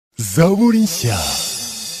ZABURI NSHYA.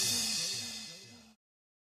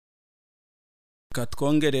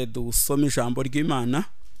 Katwongere dusome ijambo ry'Imana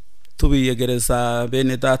tubiyegereza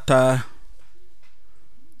bene data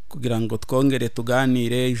kugira ngo twongere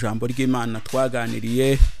tuganire ijambo ry'Imana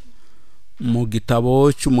twaganiriye mu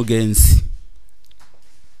gitabo cy'umugenzi.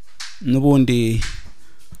 Nubundi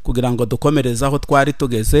kugira ngo dukomereze aho twari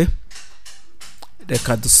tugeze,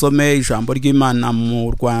 reka dusome ijambo ry'Imana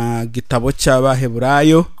mu gitabo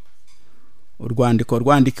cy'Abaheburayo, urwandiko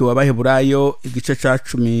rwandikiwe Abaheburayo igice cya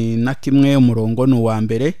 11 umurongo ni uwa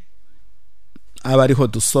mbere. Aba ariho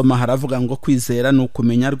dusoma, haravuga ngo kwizera ni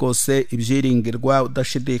ukumenya rwose ibyiringirwa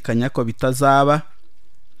udashidikanya ko bitazaba,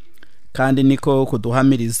 kandi niko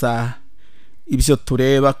kuduhamiriza ibyo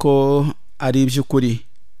tureba ko ari iby'ukuri.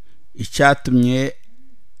 Icyatumye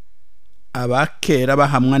abakera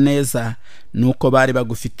bahamwa neza nuko bari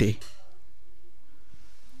bagufite.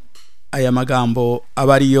 Aya magambo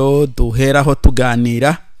aba ariyo duheraho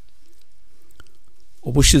tuganira.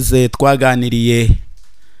 Ubushize twaganiriye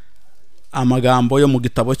amagambo yo mu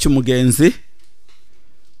gitabo cy'umugenzi,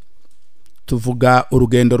 tuvuga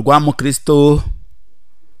urugendo rwa Mukristo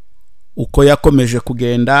uko yakomeje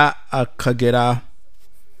kugenda akagera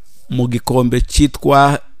mu gikombe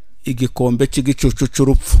cyitwa igikombe cy'igicucu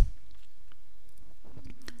cy'urupfu.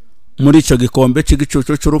 Muri icyo gikombe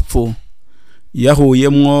cy'igicucu cy'urupfu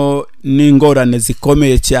yahuyemwo n'ingorane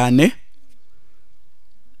zikomeye cyane.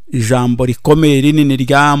 Ijambo rikomeye rinini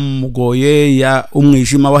ryamugoye, ya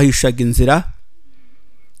umwijima wahishaga inzira,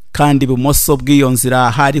 kandi ibumoso bw'iyo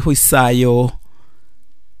nzira hariho isayo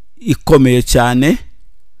ikomeye cyane,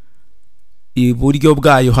 iburyo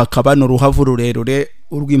bwayo hakaba n'uruhavu rurerure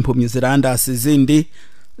urw'impumyi zirandasi izindi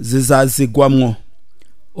zizazigwamwo.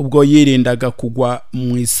 Ubwo yirindaga kugwa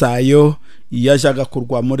mu isayo yajaga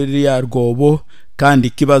kurwa muri rya rwobo, kandi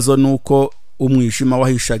ikibazo nuko umwijima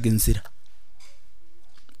wahishaga inzira.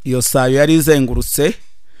 Iyo sayo yari izengurutse,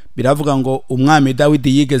 biravuga ngo umwami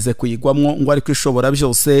Dawidi yigeze kuyigwamwo ngo ariko ishobora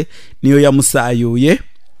byose niyo yamusayuye.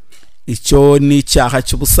 Icyo ni icyaha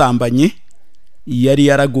cy'ubusambanyi yari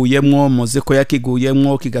yaraguyemwo, muzi ko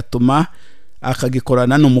yakiguyemwo kigatuma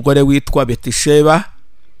akagikorana n'umugore witwa Betisheba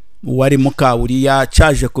wari muka Uriya,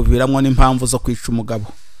 cyaje kuviramwo n'impamvu zo kwica umugabo.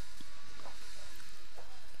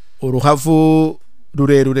 Uruhavu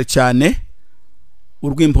rurerure cyane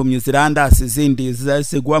urw'impumyi zirandasi izindi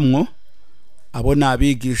zizigwamwo. Abo ni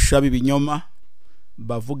abigisha b'ibinyoma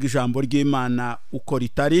bavuga ijambo ry'Imana uko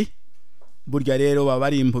ritari. Burya rero baba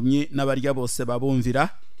ari impumyi, n'abarya bose babumvira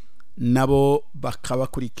nabo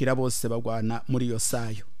bakabakurikira, bose bagwana muri iyo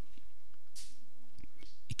sayo.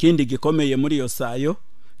 Ikindi gikomeye muri iyo sayo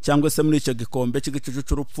cyangwa se muri icyo gikombe cy'igicucu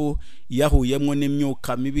cy'urupfu, yahuyemwo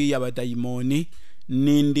n'imyuka mibi y'abadayimoni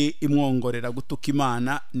n'indi imwongorera gutuka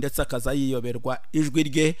Imana, ndetse akaza yiyoberwa ijwi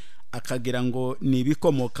rye akagira ngo ni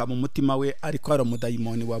ibikomoka mu mutima we, ariko ari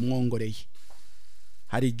umudayimoni wamwongoreye.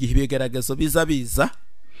 Hari igihe ibigaragazo biza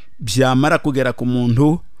byamara kugera ku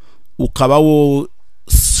muntu ukaba wo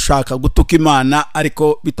ushaka gutuka Imana,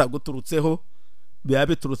 ariko bitaguturutseho, biba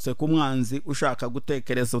biturutse ku mwanzi ushaka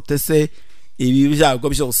gutekereza utese ibi byago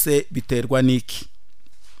byose biterwa n'iki.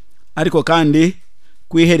 Ariko kandi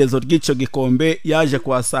ku iherezo ry'icyo gikombe yaje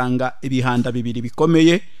kuhasanga ibihanda bibiri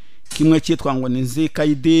bikomeye, kimwe cyitwa ngo ni inzika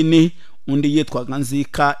y'idini, undi yitwaga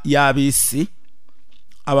nzika y'abisi.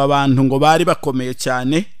 Aba bantu ngo bari bakomeye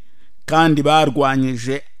cyane, kandi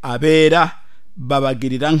barwanyije abera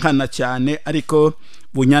babagirira nkana cyane. Ariko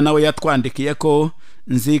Bunyana we yatwandikiye ko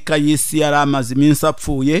nzika y'isi yari amaze iminsi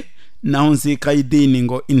apfuye, naho nzika y'idini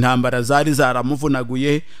ngo intambara zari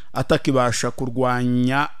zaramuvunaguye atakibasha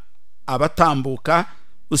kurwanya abatambuka,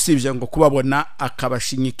 usibye ngo kubabona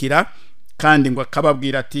akabashinyikira, kandi ngo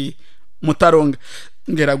akababwira ati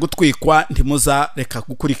mutarongera gutwikwa ntimuzareka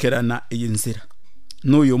gukurikirana iyi nzira.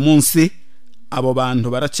 N'uyu munsi abo bantu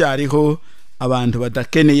baracyariho, abantu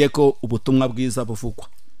badakeneye ko ubutumwa bwiza buvugwa.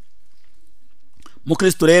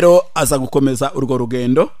 Mukristo rero aza gukomeza urwo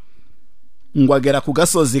rugendo ngo agera ku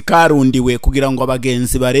gasozi karundiwe kugira ngo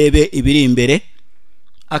abagenzi barebe ibiri imbere.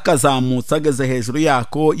 Akazamutse ageze hejuru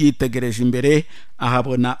yako, yitegereje imbere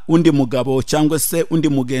ahabona undi mugabo cyangwa se undi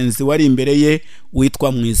mugenzi wari imbere ye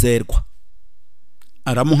witwa Mwizerwa.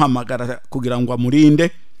 Aramuhamagara kugira ngo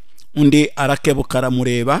amurinde. Undi arakebuka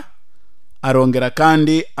aramureba, arongera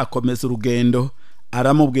kandi akomeza urugendo.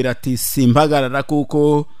 Aramubwira ati simpagarara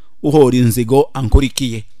kuko uhora inzigo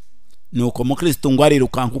ankurikiye. Nuko Mukristo ngo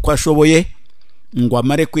arirukanka uko ashoboye, ngo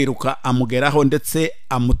amare kwiruka amugeraho ndetse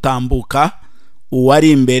amutambuka.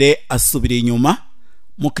 Uwari imbere asubira inyuma.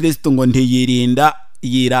 Mukristo ngo ntiyirinda,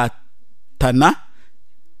 yiratana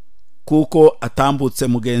kuko atambutse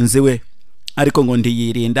mugenzi we. ariko ngo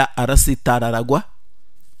ndiyirinda arasitararagwa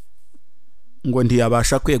ngo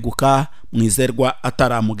ntiyabasha kweguka mwizerwa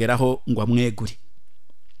ataramugeraho ngo amwegure.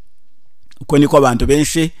 Uko niko abantu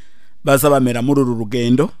benshi baza bamera muri uru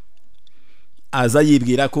rugendo, aza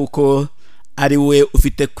yibwira kuko ari we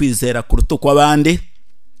ufite kwizera kuruta kw'abandi,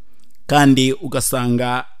 kandi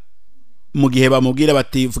ugasanga mu gihe bamubwira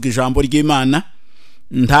bati vuga ijambo ry'Imana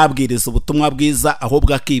ntabwiriza ubutumwa bwiza,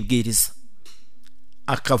 ahubwo akibwiriza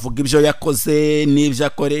akavuga ibyo yakoze n'ibyo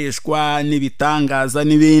akoreshwa n'ibitangaza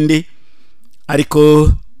n'ibindi,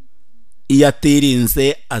 ariko iyo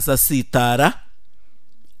atirinze azasitara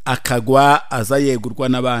akagwa, aza yegurwa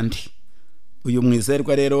n'abandi. Uyu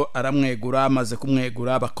mwizerwa rero aramwegura, amaze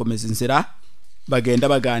kumwegura bakomeza inzira, bagenda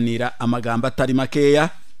baganira amagambo atari makeya,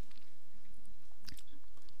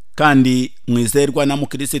 kandi mwizerwa na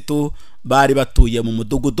Mukristo bari batuye mu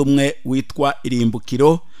mudugudu umwe witwa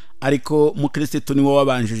Irimbukiro, ariko Mukristo niwe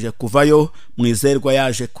wabanjije kuvayo, mwizerwa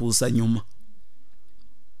yaje kuza nyuma.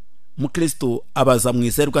 Mukristo abaza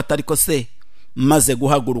mwizerwa atariko se maze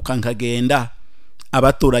guhaguruka nkagenda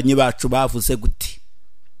abaturanyi bacu bavuze guti?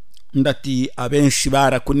 Ndati abenshi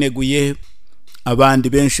barakuneguye, abandi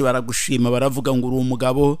benshi baragushima baravuga ngo uri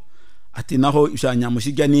umugabo. Ati naho ibya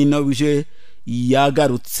Nyamushyirya nino bije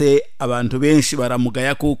yagarutse abantu benshi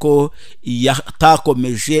baramugaya kuko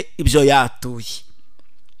yatakomeje ibyo yatuye.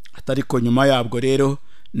 Atariko nyuma yabwo rero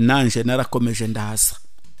nanje narakomeje ndaza,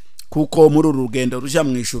 kuko muri uru rugendo ruja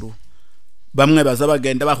mu ijuru bamwe baza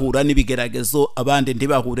bagenda bahura n'ibigeragezo, abandi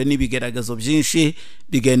ntibahure n'ibigeragezo byinshi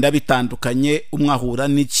bigenda bitandukanye, umwe ahura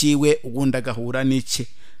n'iciwe ubundi agahura n'iki.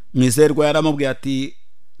 Mwizerwa yaramubwiye ati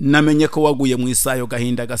namenye ko waguye mu isayo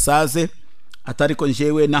gahinda gasaze, atariko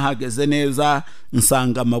njyewe nahageze neza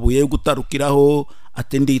nsanga amabuye yo gutarukiraho,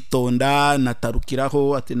 ati nditonda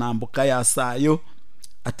natarukiraho, ati nambuka yasayo,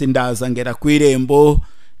 ati ndaza ngera ku irembo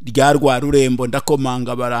rya rwa rurembo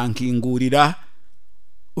ndakomanga barankingurira.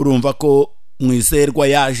 Urumva ko mwizerwa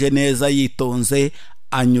yaje neza yitonze,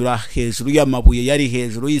 anyura hejuru y'amabuye yari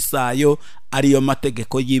hejuru y'isayo, ariyo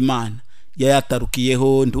mategeko y'Imana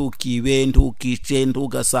yayatarukiyeho, ntukibe, ntukice,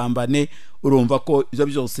 ntugasambane. Urumva ko ibyo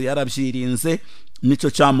byose yarabyirinze, nico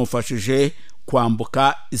cyamufashije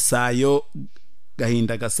kwambuka isayo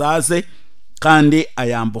gahinda gasaze, kandi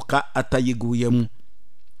ayambuka atayiguyemo.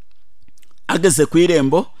 Ageze ku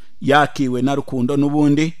irembo yakiwe na Rukundo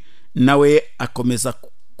n'ubundi, nawe akomeza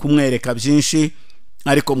kumwereka byinshi,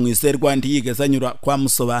 ariko mwizerwa ntiyigeze anyura kwa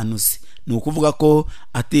musobanuzi. Ni ukuvuga ko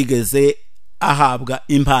atigeze ahabwa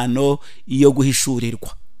impano yo guhishurirwa.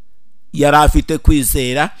 Yari afite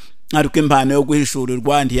kwizera, ariko impano yo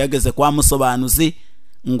guhishurirwa ntiyageze kwa musobanuzi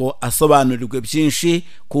ngo asobanurirwe byinshi,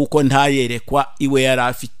 kuko ntayerekwa iwe yari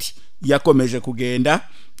afite. Yakomeje kugenda,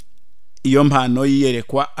 iyo mpano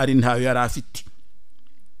yiyerekwa ari ntayo yari afite.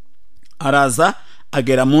 Araza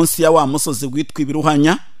agera munsi ya wa musozi witwa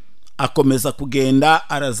Ibiruhanya, akomeza kugenda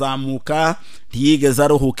arazamuka, ntiyigeze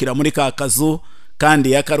aruhukira muri ka kazu,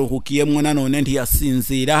 kandi yakaruhukiyemo nanone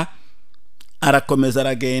ntiyasinzira. Arakomeza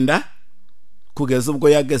aragenda kugeza ubwo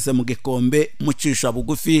yageze mu gikombe mucisha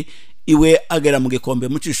bugufi. Iwe agera mu gikombe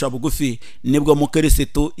mucisha bugufi nibwo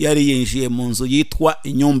Mukristo yari yinjiye mu nzu yitwa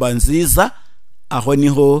Inyumba Nziza, aho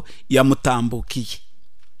niho yamutambukiye.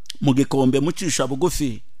 Mu gikombe mucisha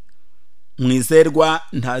bugufi mwizerwa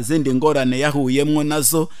nta zindi ngorane yahuyemo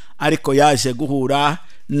nazo, ariko yaje guhura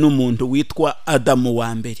n'umuntu witwa Adamu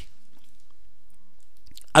wa mbere.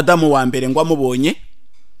 Adamu wa mbere ngo amubonye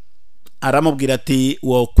aramubwira ati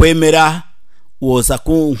wo kwemera woza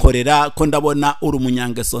kunkorera ko ndabona uri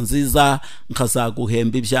umunyangeso nziza,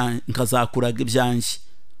 nkazaguhemba ibyanjye, nkazakuraga ibyanjye.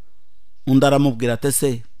 Undi aramubwira ati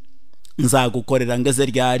se nzagukorera ngeze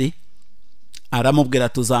ryari? Aramubwira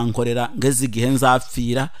tuzankorera ngeze igihe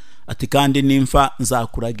nzapfira, ati kandi nimfa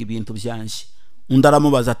nzakuraga ibintu byanjye. Undi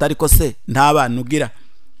aramubaza ati ariko se nta bana ugira?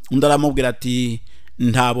 Undi aramubwira ati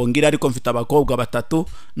ntabo ngira, ariko mfite abakobwa 3,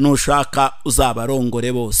 nushaka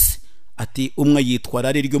uzabarongore bose. Ati umwe yitwa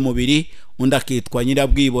rari ry'umubiri, undi akitwa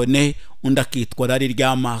nyirabwibone, undi akitwa rari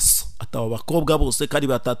ry'amaso. Ati abo bakobwa bose kari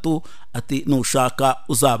 3, ati nushaka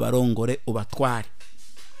uzabarongore ubatware.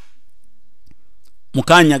 Mu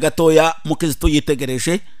kanya gatoya Mukristo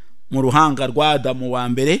yitegereje mu ruhanga rwa Adamu wa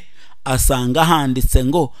mbere, asanga handitse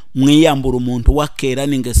ngo mwiyambura umuntu wa kera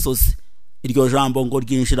n'ingeso ze. Iryo jambo ngo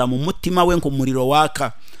ryinjira mu mutima we nk'umuriro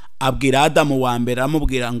waka. Abwira Adamu wa mbere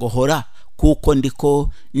amubwira ngo hora, kuko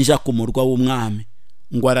ndiko nja ku murwa w'umwami.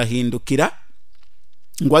 Ngo arahindukira,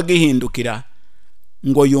 ngo agihindukira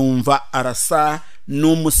ngo yumva arasa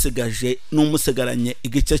n'umusigaranye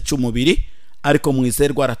igice cy'umubiri, ariko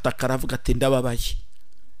mwizerwa arataka aravuga ati ndababaye.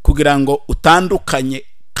 Kugira ngo utandukanye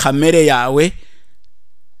kamere yawe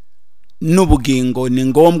n'ubugingo ni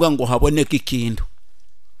ngombwa ngo haboneke ikintu.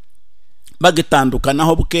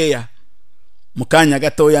 Bagitandukanaho bukeya, mu kanya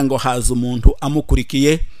gatoya ngo haza umuntu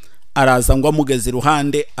amukurikiye, araza ngo amugeze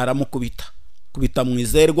iruhande aramukubita, kubita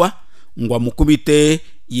mwizerwa ngo amukubite,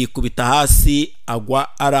 yikubita hasi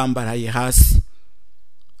agwa arambaraye hasi.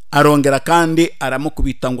 Arongera kandi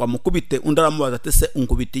aramukubita ngo amukubite, undi aramubaza ati se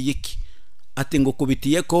unkubitiye iki? Ati ngo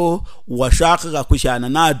kubitiye ko washakaga kujyana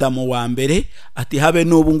na Adamu wa mbere, ati habe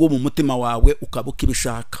n'ubu ngubu mu mutima wawe ukabuka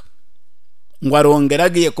ibishaka. Ngo arongera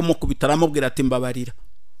agiye kumukubita aramubwira ati mbabarira,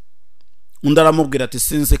 undi aramubwira ati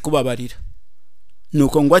sinzi kubabarira.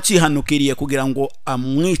 Nuko ngo acihanukiriye kugira ngo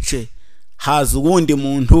amwice, haza uwundi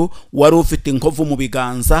muntu wari ufite inkovu mu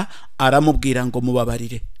biganza, aramubwira ngo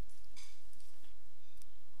mubabarire.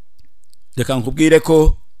 Reka nkubwire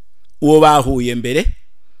ko uwo bahuye mbere,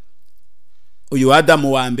 uyu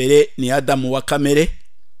Adamu wa mbere ni Adamu wa kamere,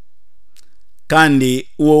 kandi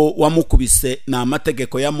uwo wamukubise ni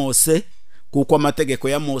amategeko ya Mose, kuko amategeko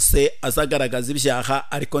ya Mose azagaragaza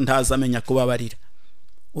ibyaha ariko ntazamenya kubabarira.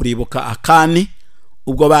 Uribuka Akani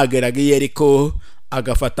ubwo bageraga i Yeriko,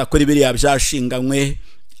 agafata kuri biriya byashinganywe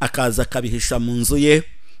akaza akabihisha mu nzu ye,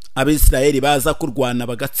 Abisirayeli baza kurwana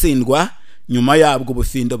bagatsindwa, nyuma yabwo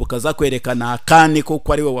ubufindo bukaza kwerekana Akani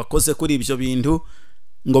kuko ari we wakoze kuri ibyo bintu,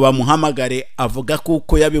 ngo bamuhamagare avuga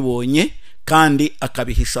kuko yabibonye kandi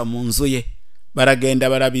akabihisha mu nzu ye. Baragenda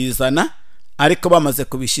barabizana, ariko bamaze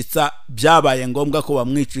kubishitsa byabaye ngombwa ko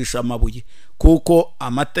bamwicisha amabuye, kuko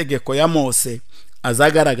amategeko ya Mose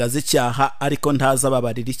azagaragaza icyaha ariko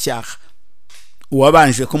ntazababarira icyaha.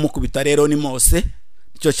 Uwabanje kumukubita rero ni Mose,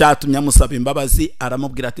 icyo cyatumye amusaba imbabazi,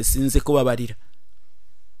 aramubwira ati sinzi kubabarira.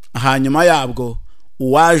 Hanyuma yabwo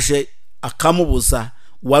uwaje akamubuza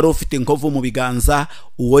wari ufite inkovu mu biganza,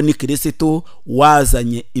 uwo ni Kristo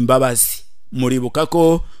wazanye imbabazi. Muribuka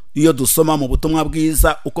ko iyo dusoma mu butumwa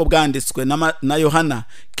bwiza uko bwanditswe na Yohana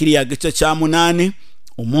kiriya gice cya 8,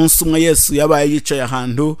 umunsi umwe Yesu yabaye yicaye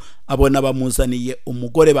ahantu, abona bamuzaniye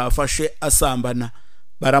umugore bafashe asambana.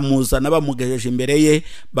 Baramuzana bamugejeje imbere ye,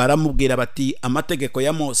 baramubwira bati amategeko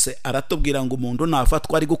ya Mose aratubwira ngo umuntu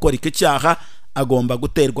nafatwa ari gukora iki cyaha agomba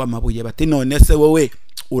guterwa amabuye. Bati none se wowe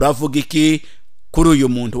uravuga iki kuri uyu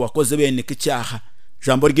muntu wakoze bene iki cyaha?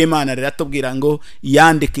 Jambo ry'Imana riratubwira ngo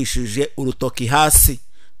yandikishije urutoki hasi.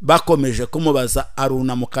 Bakomeje kumubaza,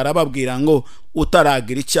 arunamuka arababwira ngo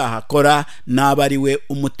utaragira icyaha akora naba ari we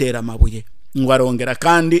umutera amabuye. Ngo arongera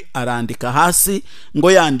kandi arandika hasi,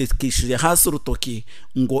 ngo yandikishije hasi urutoki,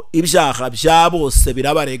 ngo ibyaha bya bose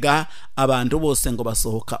birabarega, abantu bose ngo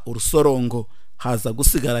basohoka urusorongo. Haza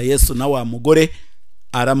gusigara Yesu na wa mugore,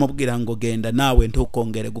 aramubwira ngo genda nawe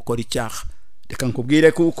ntukongere gukora icyaha. Reka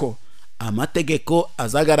nkubwire kuko amategeko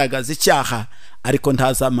azagaragaza icyaha ariko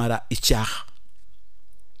ntazamara icyaha.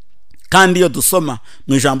 Kandi iyo dusoma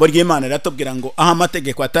mu ijambo ry'Imana riratubwira ngo aho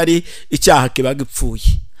amategeko atari, icyaha kiba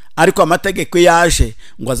gipfuye. Ariko amategeko yaje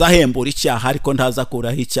ngo azahembura icyaha ariko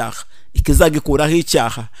ntazakuraho icyaha. Ikizagikuraho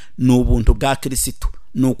icyaha ni ubuntu bwa Kristo,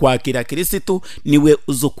 ni ukwakira Kristo, niwe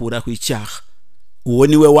uzukuraho icyaha. Uwo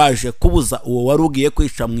niwe waje kubuza uwo wari ugiye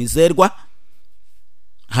kwica mwizerwa,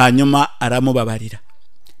 hanyuma aramubabarira.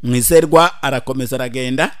 Mwizerwa arakomeza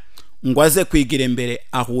aragenda, ngo aze kwigira imbere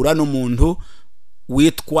ahura n'umuntu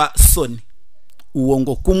witwa Soni. Uwo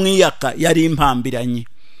ngo kumwiyaka yari impambiranye,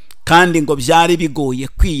 kandi ngo byari bigoye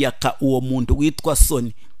kwiyaka uwo muntu witwa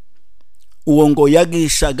Soni. Uwo ngo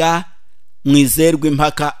yagishaga mwizerwa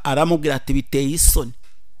impaka, aramubwira ati biteye isoni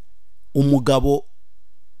umugabo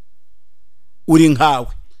uri nkawe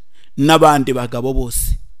n'abandi bagabo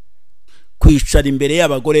bose kwicara imbere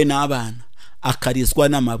y'abagore n'abana akarizwa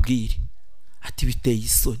n'amabwire. Ati biteye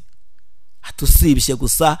isoni. Ati usibye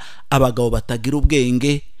gusa abagabo batagira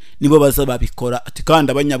ubwenge nibo baza babikora, ati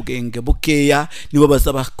kandi abanyabwenge bukeya nibo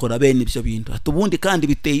baza bakora bene ibyo bintu. Ati ubundi kandi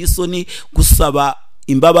biteye isoni gusaba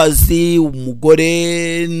imbabazi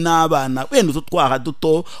umugore n'abana bene ututwaha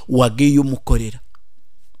duto wagiye umukorera.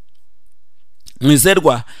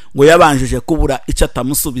 Mwizerwa ngo yabanjije kubura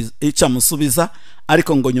icyo amusubiza,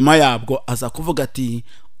 ariko ngo nyuma yabwo aza kuvuga ati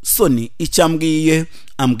Soni icyo ambwiye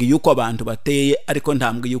uko abantu bateye ariko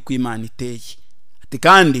ntambwiye uko Imana iteye. Ati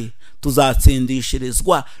kandi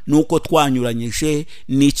tuzatsindishirizwa nuko twanyuranyije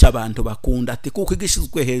n'icyo abantu bakunda. Ati kuko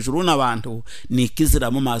igishizwe hejuru n'abantu ni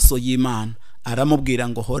ikizira mu maso y'Imana. Aramubwira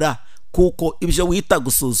ngo hora, kuko ibyo wita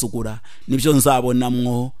gusuzugura nibyo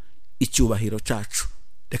nzabonamwo icyubahiro cyacu.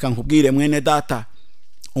 Reka nkubwire mwene data,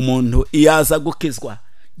 umuntu iyo aza gukizwa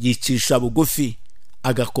yicisha bugufi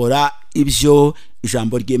agakora ibyo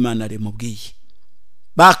ijambo ry'Imana rimubwiye.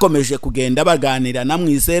 bakomeje kugenda baganira na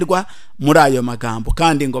Mwizerwa muri ayo magambo,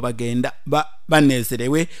 kandi ngo bagenda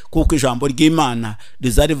banezerewe kuko ijambo ry'Imana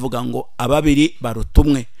riza rivuga ngo ababiri baruta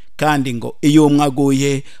umwe, kandi ngo iyo umwe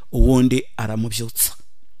aguye uwundi aramubyutsa.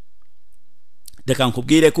 Reka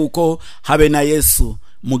nkubwire kuko habe na Yesu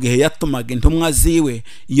mu gihe yatumaga intumwa ziwe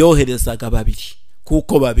yoherezaga babiri,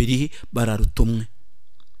 kuko babiri bararuta umwe.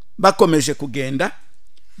 Bakomeje kugenda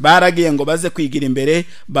baragiye ngo baze kwigira imbere,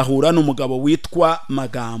 bahura n'umugabo witwa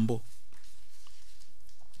Magambo.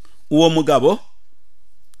 Uwo mugabo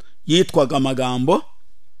yitwaga Magambo,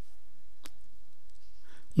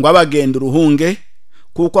 ngo abagenda uruhunge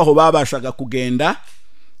kuko aho babashaga kugenda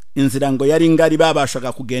inzira ngo yari ngari,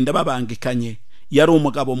 babashaga kugenda babangikanye. Yari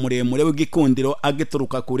umugabo muremure w'igikundiro,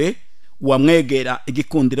 agituruka kure wamwegera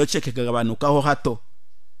igikundiro cye kikagabanukaho hato.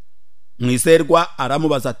 Mwizerwa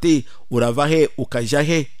aramubaza ati urava he ukaja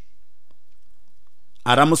he?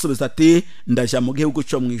 Aramusubiza ati ndaja mu gihugu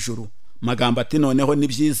cyo mu ijuru. Magambo ati noneho ni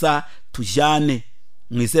byiza tujyane.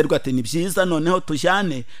 Mwizerwa ati ni byiza noneho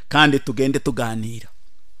tujyane kandi tugende tuganira.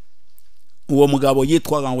 Uwo mugabo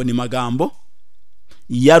yitwaga ngo ni Magambo,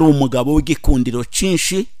 yari umugabo w'igikundiro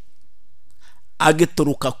cyinshi,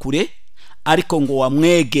 agituruka kure, ariko ngo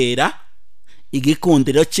wamwegera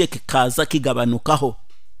igikundiro cye kikaza kigabanukaho,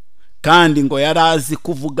 kandi ngo yarazi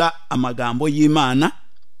kuvuga amagambo y'Imana,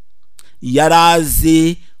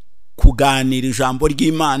 yarazi kuganira ijambo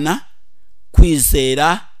ry'Imana,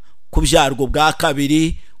 kwizera, kubyarwa bwa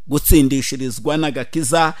kabiri, gutsindishirizwa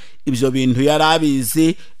n'agakiza. Ibyo bintu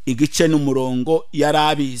yarabizi, igice n'umurongo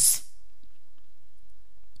yarabizi.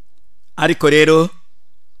 Ariko rero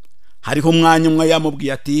hariho umwanya umwe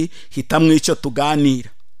yamubwiye ati hitamwe icyo tuganira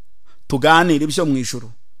ibyo mu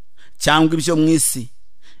ijuru cyangwa ibyo mu isi,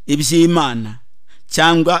 iby'Imana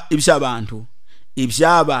cyangwa iby'abantu,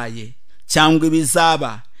 ibyabaye cyangwa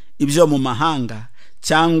ibizaba, ibyo mu mahanga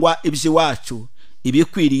cyangwa iby'iwacu,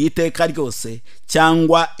 ibikwiriye iteka ryose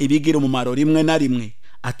cyangwa ibigira umumaro rimwe na rimwe.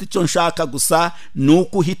 Ati icyo nshaka gusa ni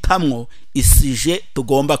uko uhitamwo isije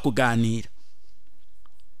tugomba kuganira.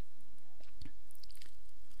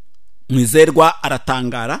 Mwizerwa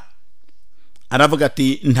aratangara, aravuga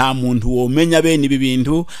ati nta muntu womenya bene ibi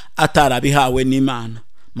bintu atarabihawe n'Imana.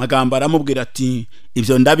 Magambo aramubwira ati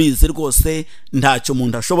ibyo ndabizi rwose, ntacyo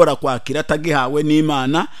umuntu ashobora kwakira atagihawe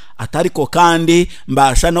n'Imana. Atariko kandi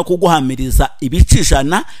mbasha no kuguhamiriza ibice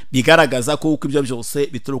 100 bigaragaza kuko ibyo byose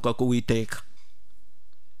bituruka ku Uwiteka.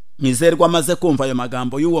 Mwizerwa amaze kumva ayo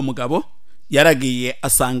magambo y'uwo mugabo, yaragiye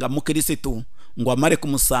asanga Mukristo, ngo amare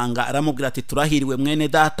kumusanga aramubwira ati turahiriwe mwene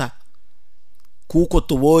data, kuko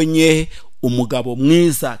tubonye umugabo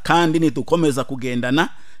mwiza, kandi nidukomeza kugendana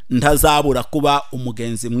ntazabura kuba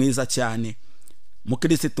umugenzi mwiza cyane.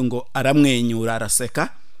 Mukristo ngo aramwenyura,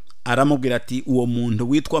 araseka, aramubwira ati uwo muntu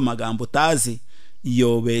witwa Magambo utazi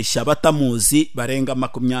yobeshya batamuzi barenga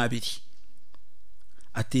 20.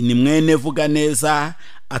 Ati ni mwene vuga neza,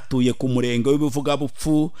 atuye ku murenge w'ibivuga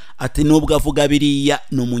bupfu. Ati nubwo avuga biriya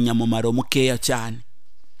ni umunyamumaro mukeya cyane,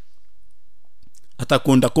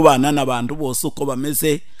 atakunda kubana n'abantu bose uko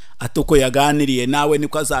bameze. Atuko yaganiriye nawe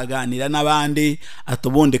niko azaganira n'abandi.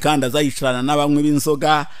 Atubundi kandi azayicarana n'abanywi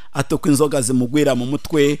b'inzoga. Atuko inzoga zimugwira mu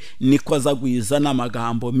mutwe niko azagwiza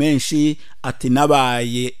n'amagambo menshi. Ati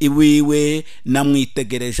nabaye iwiwe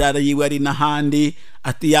namwitegereje ari yiwe ari n'ahandi.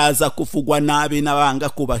 Ati yaza kuvugwa nabi n'abanga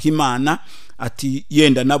kubaha Imana. Ati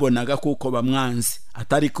yenda nabonaga kuko bamwanzi.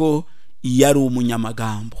 Atariko yari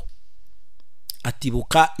umunyamagambo.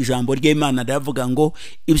 Atibuka ijambo ry'Imana riravuga ngo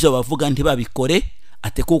ibyo bavuga ntibabikore.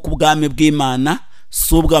 Ati kuko ubwami bw'Imana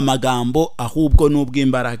si ubw'amagambo ahubwo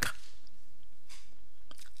n'ubw'imbaraga.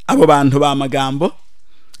 Abo bantu ba Magambo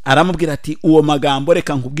aramubwira ati uwo Magambo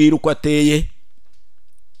reka nkubwire uko ateye.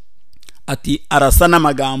 Ati arasa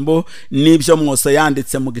n'amagambo n'ibyo Mose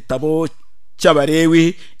yanditse mu gitabo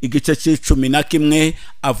cy'Abalewi igice c'11,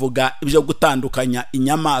 avuga ibyo gutandukanya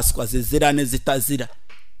inyamaswa zizira n'izitazira.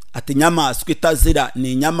 Ati inyamaswa itazira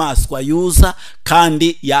ni inyamaswa yuza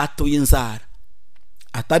kandi yatuye inzara.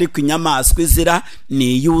 Atari ku inyamaswa izira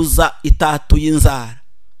ni yuza itatuye inzara.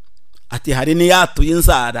 Ati hari ni yatuye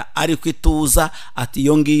inzara ariko ituza. Ati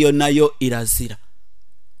iyo ngiyo nayo irazira.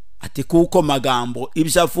 Ati kuko Magambo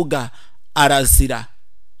ibyo avuga arazira,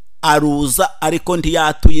 aruza ariko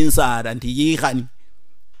ntiyatuye inzara, ntiyihanye.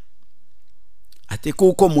 Ati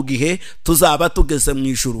kuko mu gihe tuzaba tugeze mu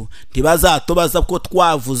ijuru ntibazatubaza ko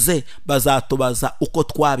twavuze, bazatubaza uko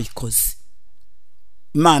twabikoze.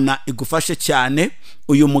 Imana igufashe cyane.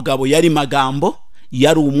 Uyu mugabo yari Magambo,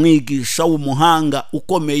 yari umwigisha w'umuhanga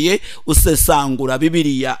ukomeye, usesangura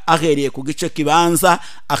Bibiliya ahereye ku gice kibanza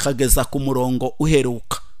akageza ku murongo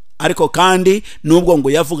uheruka. ariko kandi nubwo ngo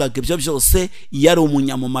yavugaga ibyo byose yari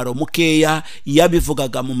umunyamumaro mukeya,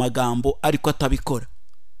 yabivugaga mu magambo ariko atabikora.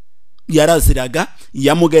 Yaraziraga,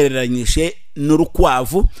 yamugereranyije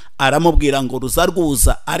n'urukwavu, aramubwira ngo ruza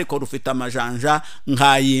rwuza ariko rufite amajanja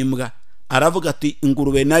nk'ayimbwa. Aravuga ati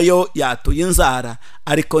ingurube nayo yatuye inzara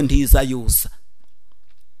ariko ntiza yuza.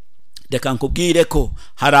 Reka nkubwire ko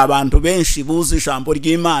hari abantu benshi buzi ijambo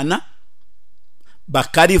ry'Imana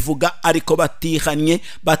bakarivuga ariko batihanye,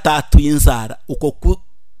 batatuye inzara. Uko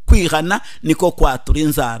kwihana niko kwatura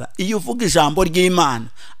inzara. Iyo uvuga ijambo ry'Imana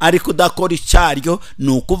ariko udakora icyaryo,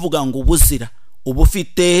 ni ukuvuga ngo ubuzira, uba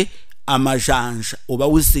ufite amajanja, uba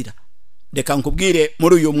wuzira. Reka nkubwire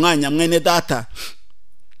muri uyu mwanya mwene data,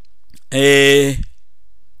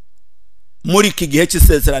 muri iki gihe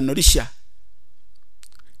cy'isezerano rishya,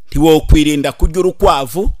 ntiwokwirinda kurya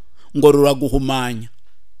urukwavu ngo ruraguhumanya,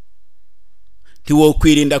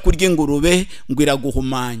 ntiwokwirinda kurya ingurube ngo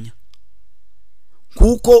iraguhumanya,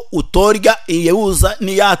 kuko utorya iyewuza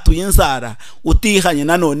niyatuye inzara utihanye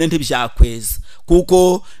nanone ntibyakweza,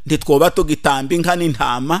 kuko ntitwoba tugitamba inka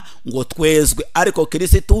n'intama ngo twezwe, ariko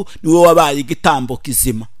Kristo niwe wabaye igitambo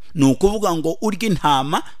kizima. Ni ukuvuga ngo urya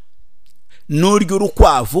intama n'urya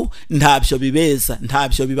urukwavu ntabyo bibeza,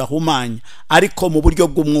 ntabyo bibahumanya, ariko mu buryo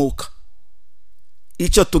bw'umwuka.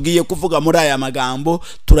 Icyo tugiye kuvuga muri aya magambo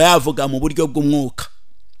turayavuga mu buryo bw'umwuka.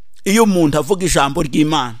 Iyo umuntu avuga ijambo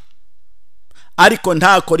ry'Imana ariko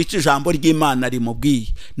ntakora icyo ijambo ry'Imana rimubwiye,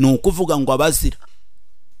 ni ukuvuga ngo abazira,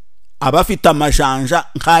 abafite amajanja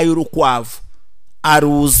nk'ay'urukwavu,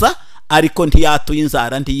 aruza ariko ntiyatuye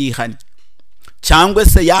inzara, ntiyihanye, cyangwa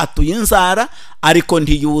se yatuye inzara ariko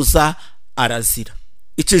ntiyuza, arazira.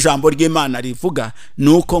 Icyo ijambo ry'Imana rivuga ni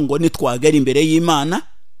uko ngo nitwagera imbere y'Imana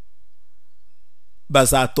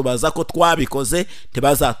bazatubaza ko twabikoze,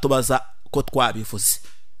 ntibazatubaza ko twabivuze.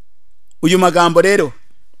 Uyu magambo rero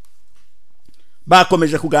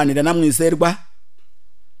bakomeje kuganira na Mwizerwa.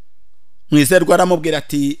 Mwizerwa aramubwira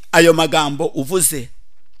ati ayo magambo uvuze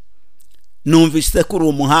numvise ko uri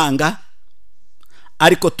umuhanga,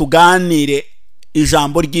 ariko tuganire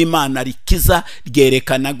ijambo ry'Imana rikiza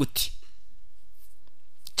ryerekana gute,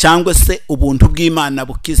 cyangwa se ubuntu bw'Imana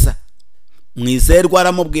bukiza. Mwizerwa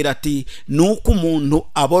aramubwira ati nuko umuntu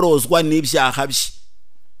aborozwa n'ibyaha bye.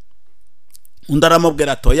 Undi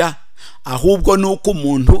aramubwira atoya, ahubwo nuko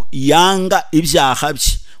umuntu yanga ibyaha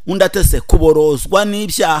bye. Undi atese kuborozwa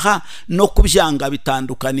n'ibyaha no kubyanga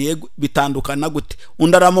bitandukana gute?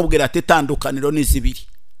 Undi aramubwira ati itandukaniro ni zibiri.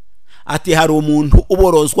 Ati hari umuntu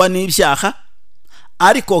uborozwa n'ibyaha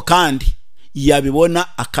ariko kandi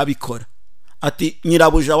yabibona akabikora. Ati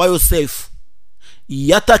nyirabuja wa Yosefu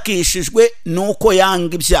yatakishijwe nuko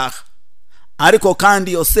yanga ibyaha, ariko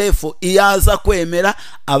kandi Yosefu iyaza kwemera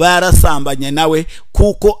aba yarasambanye nawe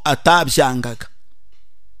kuko atabyangaga.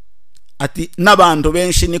 Ati n'abantu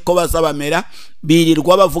benshi niko bazabamera,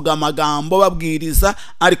 birirwa bavuga amagambo babwiriza,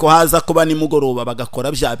 ariko haza kuba nimugoroba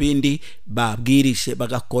bagakora bya bindi babwirishe,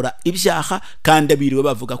 bagakora ibyaha kandi biriwe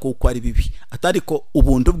bavuga kuko ari bibi. Atariko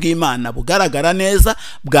ubuntu bw'Imana bugaragara neza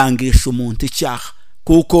bwangisha umuntu icyaha,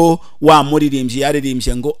 kuko wa muririmbyi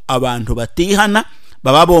yaririmbye ngo abantu batihana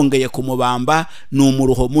baba bongeye kumubamba ni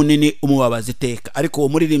umuruho munini umubabaza iteka. Ariko uwo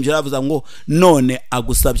muririmbyi aravuga ngo none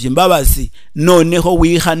agusabye imbabazi, noneho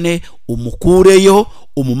wihane umukureyo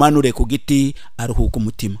umumanure ku giti aruhuka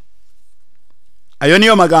umutima. Ayo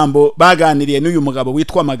niyo magambo baganiriye n'uyu mugabo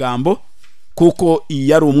witwa Magambo, kuko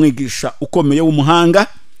yari umwigisha ukomeye w'umuhanga,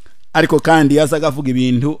 ariko kandi yazaga avuga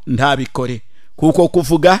ibintu ntabikore, kuko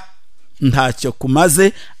kuvuga ntacyo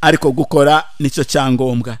kumaze ariko gukora nicyo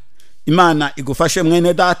cyangombwa. Imana igufashe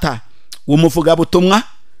mwene data w'umuvuga butumwa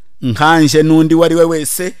nkanje n'undi wari we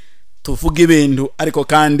wese, tuvuga ibintu ariko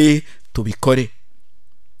kandi tubikore.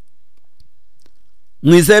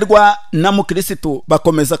 Mwizerwa na Mukristo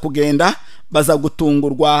bakomeza kugenda baza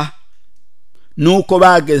gutungurwa nuko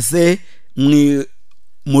bageze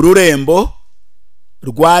mu rurembo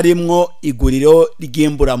rwarimwo iguriro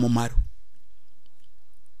ry'imburamumaro.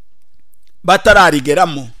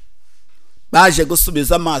 Batararigeramo baje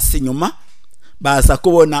gusubiza amaso inyuma, baza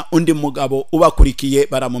kubona undi mugabo ubakurikiye,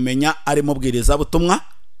 baramumenya ari mubwiriza butumwa.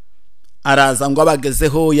 Araza ngo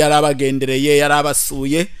abagezeho, yarabagendereye,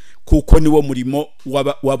 yarabasuye, kuko niwo murimo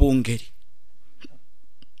wabungeri.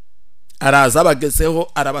 Araza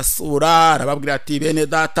abagezeho, arabasura, arababwira ati bene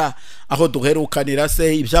data aho duherukanira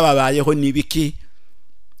se ibyababayeho nibiki?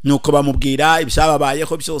 Nuko bamubwira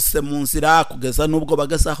ibyababayeho byose mu nzira kugeza nubwo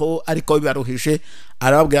bagasaho ariko bibaruhije.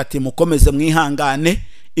 Arababwira ati mukomeze mwihangane,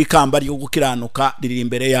 ikamba ryo gukiranuka riri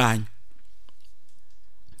imbere yanyu.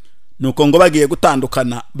 Nuko ngo bagiye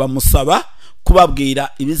gutandukana bamusaba kubabwira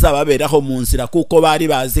ibizababeraho mu nzira, kuko bari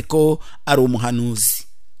bazi ko ari umuhanuzi.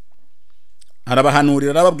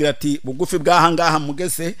 Arabahanurira arababwira ati bugufi bw'aha ngaha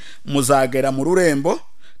mugeze muzagera mu rurembo,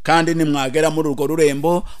 kandi nimwagera muri urwo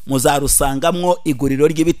rurembo muzarusangamwo iguriro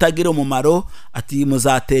ry'ibitagira umumaro, ati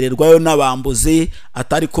muzatererwayo n'abambuzi,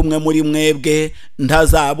 atari kumwe muri mwebwe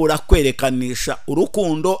ntazabura kwerekanisha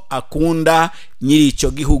urukundo akunda nyiri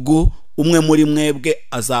icyo gihugu, umwe muri mwebwe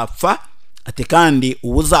azapfa, ati kandi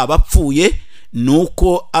uzaba apfuye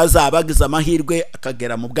nuko azabagize amahirwe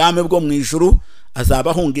akagera mu bwami bwo mu ijuru,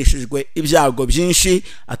 azaba ahungishijwe ibyago byinshi,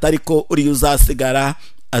 atari ko uri uzasigara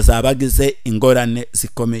azabagize ingorane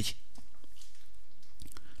zikomeye.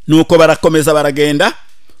 Nuko barakomeza baragenda,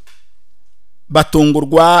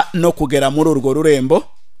 batungurwa no kugera muri urwo rurembo.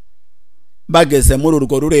 Bageze muri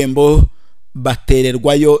urwo rurembo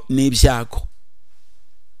batererwayo n'ibyago.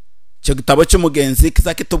 Icyo gitabo cy'umugenzi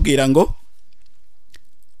kiza kitubwira ngo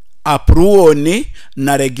Apruoni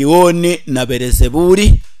na Regioni na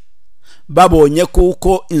Berezeburi babonye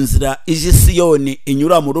kuko inzira ije Siyoni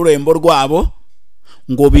inyura mu rurembo rwabo,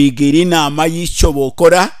 ngo bigira inama y'icyo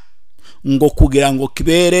bokora, ngo kugira ngo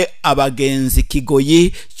kibere abagenzi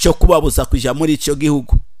kigoyi cyo kubabuza kujya muri icyo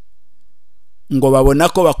gihugu. Ngo babona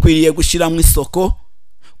ko bakwiriye gushyiramo isoko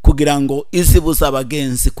kugira ngo izibuza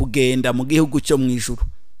abagenzi kugenda mu gihugu cyo mu ijuru.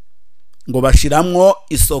 Ngo bashiramwo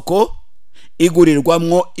isoko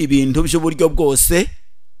igurirwamwo ibintu by'uburyo bwose,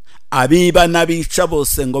 abiba n'abica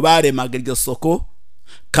bose ngo baremaga iryo soko,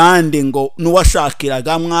 kandi ngo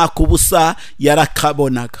n'uwashakiraga mwaka ubusa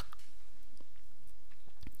yarakabonaga.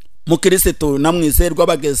 Mukristo na mwizerwa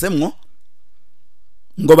bagezemwo,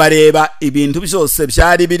 ngo bareba ibintu byose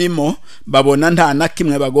byari birimo, babona nta na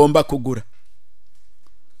kimwe bagomba kugura.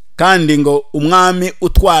 Kandi ngo umwami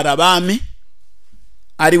utwara abami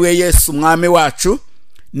ari we Yesu umwami wacu,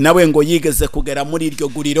 nawe ngo yigeze kugera muri iryo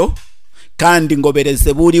guriro, kandi ngo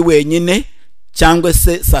Berezeburi wenyine cyangwa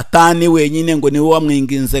se Satani wenyine ngo niwe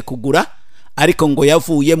wamwinginze kugura, ariko ngo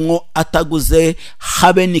yavuyemwo ataguze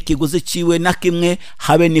habe n'ikiguzi ciwe na kimwe,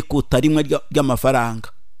 habe n'ikuta rimwe ry'amafaranga.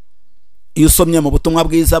 Iyo usomye mu butumwa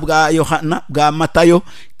bwiza bwa Yohana bwa Matayo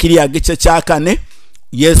kiriya gice cya 4,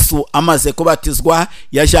 Yesu amaze kubatizwa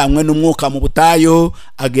yajanywe n'umwuka mu butayu,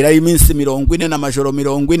 agirayo iminsi 40 n'amajoro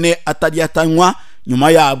 40 atarya atanywa.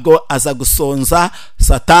 Nyuma yabwo aza gusonza,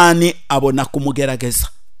 Satani abona kumugerageza.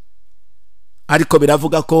 Ariko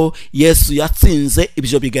biravuga ko Yesu yatsinze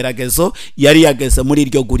ibyo bigeragezo, yari yageze muri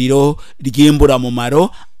iryo guriro ry'imbura mumaro,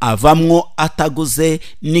 avamwo ataguze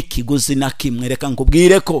n'ikiguzi na kimwe. Reka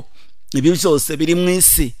nkubwire ko ibi byose biri mu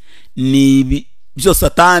isi ni byo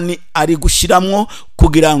Satani ari gushiramwo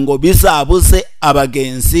kugira ngo bizabuze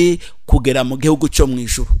abagenzi kugera mu gihugu cyo mu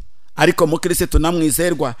ijuru. Ariko Mukristo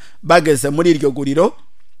namwizerwa bageze muri iryo guriro,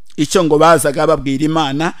 icyo ngo bazaga babwira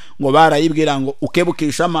Imana, ngo barayibwira ngo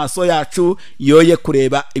ukebukisha amaso yacu yoye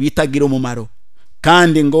kureba ibitagira umumaro,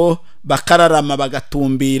 kandi ngo bakararama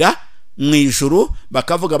bagatumbira mu ijuru,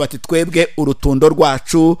 bakavuga bati twebwe urutundo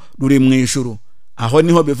rwacu ruri mu ijuru. Aho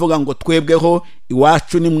niho bivuga ngo twebweho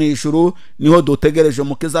iwacu ni mu ijuru, niho dutegereje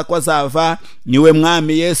umukiza ko azava, niwe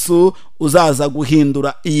mwami Yesu uzaza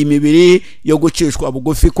guhindura iyi mibiri yo gucishwa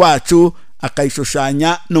bugufi kwacu,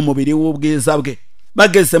 akayishushanya n'umubiri w'ubwiza bwe.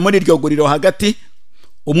 Bageze muri iryo guriro hagati,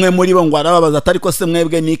 umwe muri bo ngo arababaza atari ko se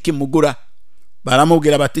mwebwe niki mugura?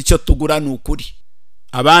 Baramubwira bati icyo tugura ni ukuri.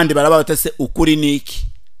 Abandi barababaza se ukuri niki?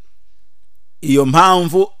 Iyo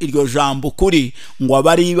mpamvu iryo jambo ukuri ngo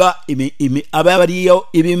abariyo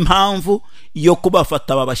impamvu yo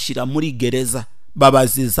kubafata babashira muri gereza,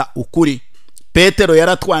 babaziza ukuri. Petero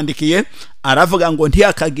yaratwandikiye aravuga ngo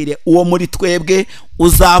ntiyakagire uwo muri twebwe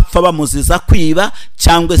uzapfa bamuziza kwiba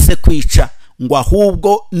cyangwa se kwica, ngo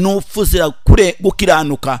ahubwo nupfuzira kure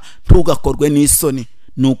gukiranuka ntugakorwe n'isoni.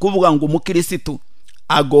 Ni ukuvuga ngo umukristo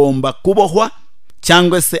agomba kubohwa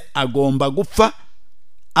cyangwa se agomba gupfa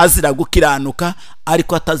azira gukiranuka,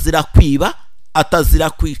 ariko atazira kwiba, atazira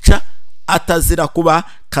kwica, atazira kuba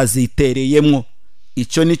kazitereyemwo.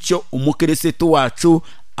 Icyo nicyo umukristo wacu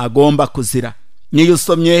agomba kuzira. Niyo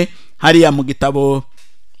usomye hariya mu gitabo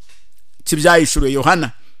cy'ibyahishuriwe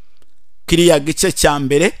Yohana kiriya gice cya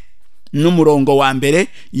 1 n'umurongo wa 1,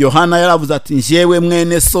 Yohana yaravuze ati njyewe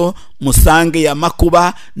mwene so musange ya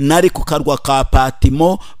makuba nari ku karwa ka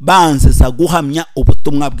Patimo banziza guhamya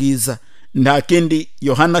ubutumwa bwiza. Nta kindi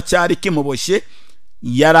Yohana cyari kimuboshye,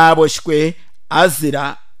 yaraboshywe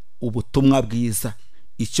azira ubutumwa bwiza.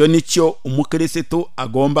 Icyo nicyo umukristo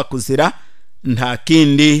agomba kuzira, nta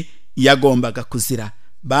kindi yagombaga kuzira.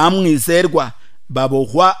 Bamwizerwa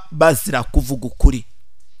babohwa bazira kuvuga ukuri,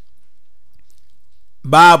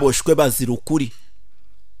 baboshwe bazira ukuri.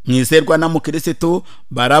 mwizerwa na Mukristo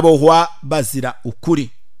barabohwa bazira ukuri.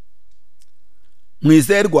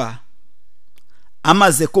 Mwizerwa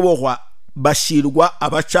amaze kubohwa bashirwa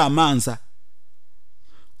abacamanza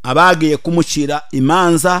abagiye kumucira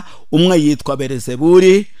imanza. Umwe yitwa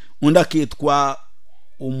Belzebuli, undi akitwa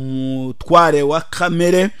umutware wa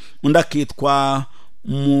kamere, undi akitwa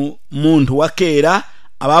muntu wa kera.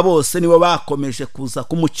 Aba bose nibo bakomeje kuza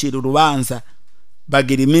kumucira urubanza.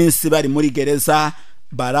 Bagira iminsi bari muri gereza,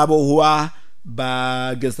 barabohwa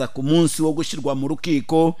bageza ku munsi wo gushirwa mu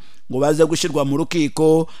rukiko. Ngo baze gushirwa mu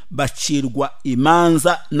rukiko bacirwa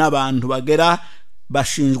imanza n'abantu bagera,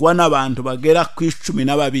 bashinjwa n'abantu bagera ku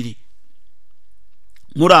 12.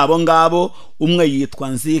 Muri abo ngabo umwe yitwa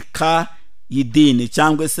nzika y'idini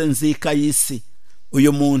cyangwa se nzika y'isi.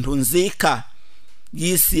 Uyu muntu nzika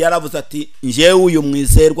y'isi yaravuze ati njewe uyu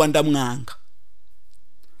mwizerwa ndamwanga,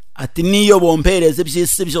 ati niyo bompereze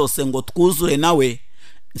iby'isi byose ngo twuzure nawe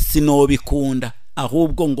sinobikunda,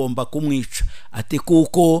 ahubwo ngomba kumwica, ati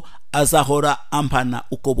kuko azahora ampana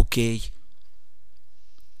uko bukeye.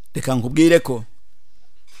 Reka nkubwire ko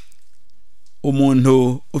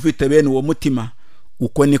umuntu ufite bene uwo mutima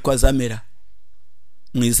uko niko azamera.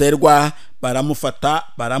 Mwizerwa baramufata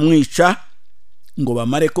baramwica. Ngo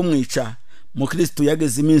bamare kumwica, Mukristo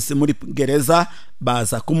yageze iminsi muri gereza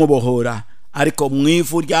baza kumubohora, ariko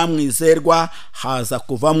mwivu rya mwizerwa haza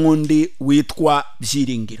kuvamwo undi witwa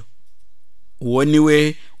Byiringiro. Uwo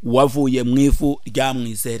niwe wavuye mwivu rya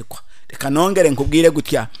mwizerwa. Reka nongere nkubwire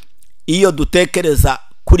gutya, iyo dutekereza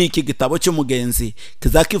kuri iki gitabo cy'umugenzi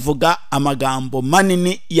kizakivuga amagambo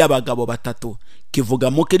manini y'abagabo batatu.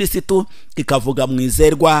 Kivuga Mukristo, kikavuga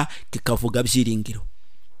mwizerwa, kikavuga Byiringiro.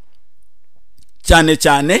 Cyane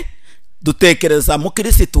cyane dutekereza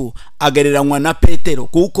Mukristo agereranywa na Petero,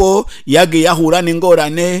 kuko yagiye ahura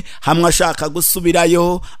n'ingorane, hamwe ashaka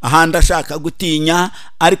gusubirayo, ahandi ashaka gutinya,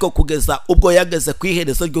 ariko kugeza ubwo yageze ku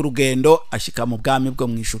iherezo ry'urugendo ashika mu bwami bwo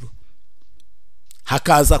mu ijuru.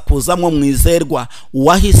 Hakaza kuzamwo mwizerwa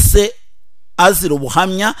wahise azira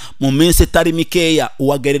ubuhamya mu minsi itari mikeya,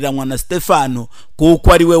 uwagereranywa na Stefano,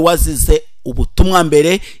 kuko ari we wazize ubutumwa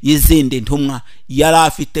mbere y'izindi ntumwa. Yari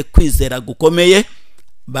afite kwizera gukomeye,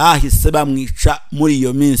 bahise bamwica muri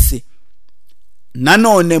iyo minsi.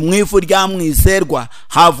 Nanone mwivu rya mwizerwa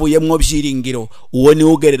havuyemwo Byiringiro, uwo ni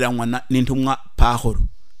ugereranywa n'intumwa Pawulo.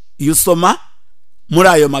 Iyo usoma muri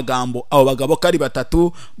ayo magambo, abo bagabo kari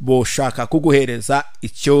batatu boshaka kuguhereza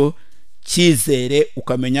icyo cyizere,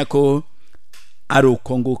 ukamenya ko ari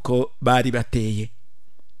uko nguko bari bateye.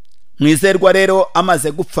 Mwizerwa rero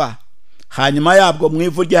amaze gupfa, hanyuma yabwo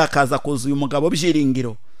mwivu rya hakaza kuza uyu mugabo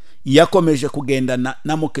Byiringiro. Yakomeje kugendana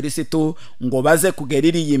na Mukristo ngo baze kugera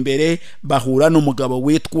iri imbere, bahura n'umugabo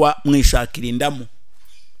witwa Mwishakirindamu.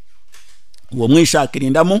 Uwo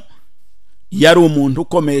Mwishakirindamu yari umuntu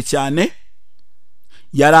ukomeye cyane,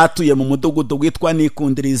 yari atuye mu mudugudu witwa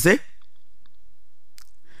Nikundirize,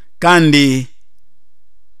 kandi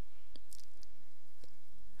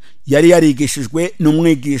yari yarigishijwe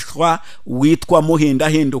n'umwigishwa witwa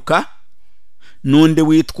Muhindahinduka, n'undi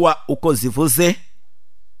witwa Uko Zivuze,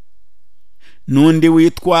 n'undi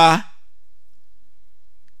witwa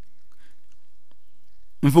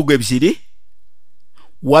Mvugo Ebyiri,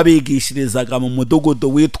 wabigishirizaga mu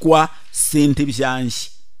mudugudu witwa Sinti Byanjye.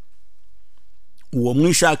 Uwo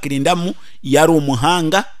Mwishakirindamu yari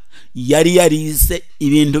umuhanga, yari yarize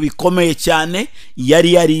ibintu bikomeye cyane,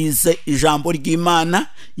 yari yarize ijambo ry'Imana,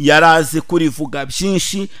 yarazi kurivuga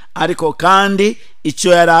byinshi, ariko kandi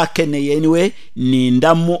icyo yari akeneye niwe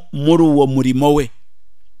n'indamu muri uwo murimo we.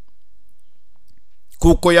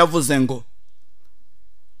 Kuko yavuze ngo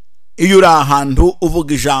iyo uri ahantu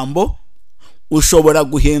uvuga ijambo, ushobora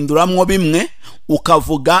guhinduramwo bimwe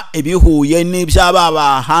ukavuga ibihuye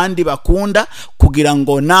n'iby'ababa ahandi bakunda, kugira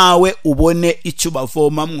ngo nawe ubone icyo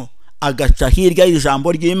bavomamwo. Agaca hirya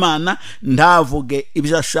y'ijambo ry'Imana, ntavuge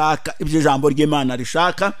ibyo ashaka, ibyo ijambo ry'Imana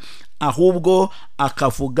rishaka, ahubwo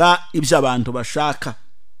akavuga ibyo abantu bashaka.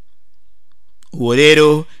 Uwo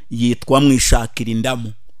rero yitwa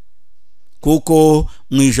Mwishakirindamu, kuko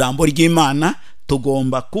mu ijambo ry'Imana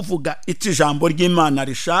tugomba kuvuga icyo ijambo ry'Imana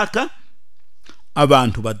rishaka,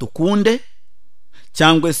 abantu badukunde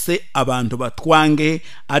cyangwa se abantu batwange,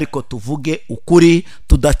 ariko tuvuge ukuri,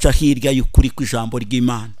 tudaca hirya y'ukuri kw'ijambo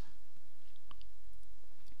ry'Imana.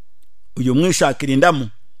 Uyu Mwishakirindamu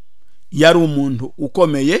yari umuntu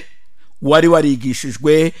ukomeye, wari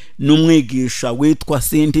warigishijwe n'umwigisha witwa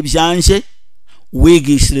Sinti Byanjye,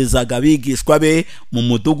 wigishirizaga abigishwa be mu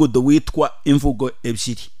mudugudu witwa Imvugo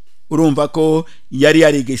Ebyiri. Urumva ko yari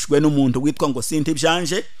yarigishwe n'umuntu witwa ngo Sinti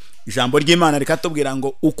Byanjye, ijambo ry'Imana rikatubwira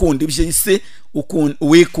ngo ukunda iby'isi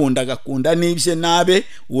uwikunda agakunda n'ibye nabe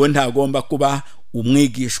uwo ntagomba kuba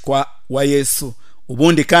umwigishwa wa Yesu.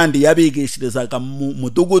 Ubundi kandi yabigishirizaga mu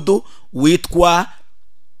mudugudu witwa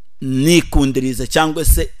nikundirize cyangwa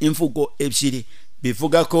se imvugo ebyiri,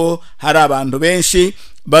 bivuga ko hari abantu benshi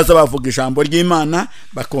baza bavuga ijambo ry'Imana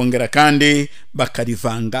bakongera kandi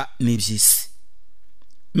bakarivanga n'iby'isi.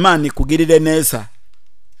 Imana ikugirire neza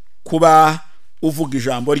kuba uvuga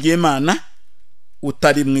ijambo ry'Imana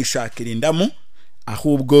utari mwishakira indamu,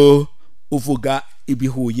 ahubwo uvuga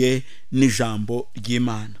ibihuye n'ijambo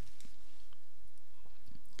ry'Imana.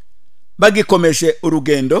 Bagikomeje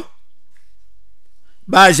urugendo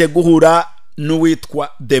baje guhura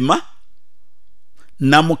n'uwitwa Dema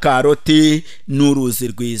na Mukaroti n'uruzi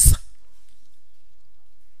rwiza.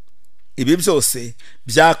 Ibi byose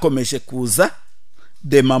byakomeje kuza.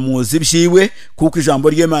 Dema muzi byiwe kuko ijambo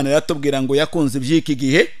ry'Imana yatubwira ngo yakunze iby'iki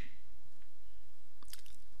gihe,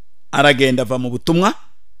 aragenda ava mu butumwa.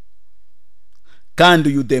 Kandi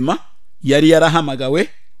uyu Dema yari yarahamagawe,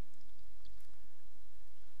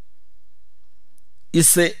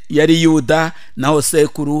 ise yari Yuda naho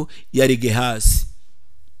sekuru yari Gehazi,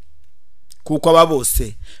 kuko aba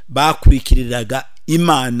bose bakurikiriraga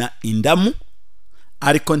Imana indamu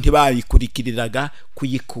ariko ntibayikurikiriraga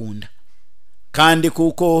kuyikunda. Kandi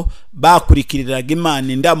kuko bakurikiriraga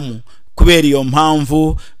Imana indamu, kubera iyo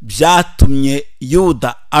mpamvu byatumye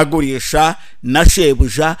Yuda agurisha na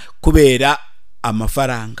shebuja kubera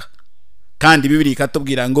amafaranga. Kandi Bibiliya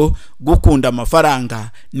ikatubwira ngo gukunda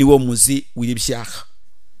amafaranga niwo muzi w'ibyaha.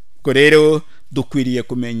 Ubwo rero dukwiriye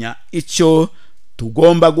kumenya icyo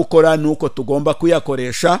tugomba gukora nuko tugomba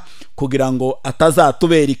kuyakoresha kugira ngo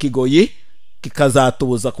atazatubera ikigoyi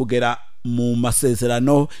kikazatubuza kugera mu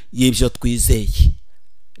masezerano y'ibyo twizeye.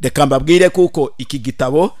 Reka mbabwire kuko iki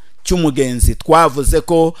gitabo cy'umugenzi twavuze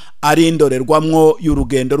ko ari indorerwamwo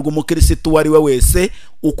y'urugendo rw'umukristo wari we wese,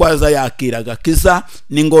 uko aza yakira agakiza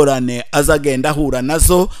n'ingorane azagenda ahura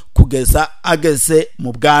nazo kugeza ageze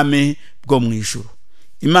mu bwami bwo mu ijuru.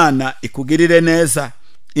 Imana ikugirire neza,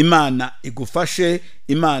 Imana igufashe,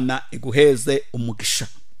 Imana iguheze umugisha.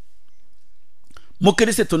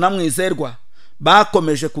 Mukristo namwizerwa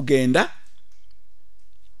bakomeje kugenda,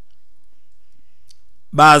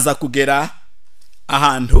 baza kugera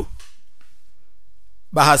ahantu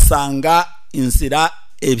bahasanga inzira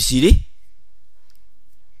ebyiri,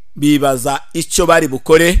 bibaza icyo bari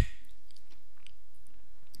bukore.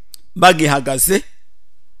 Bagihagaze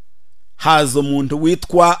haza umuntu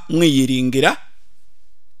witwa Mwiyiringira,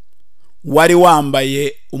 wari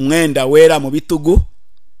wambaye umwenda wera mu bitugu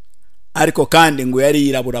ariko kandi ngo yari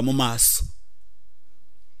yirabura mu maso.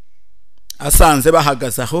 Asanze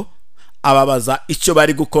bahagaze aho ababaza icyo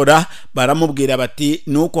bari gukora, baramubwira bati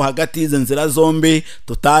nuko hagati y'izo nzira zombi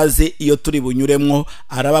tutazi iyo turi bunyuremwo.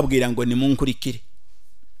 Arababwira ngo nimunkurikire.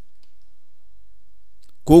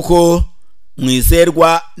 Kuko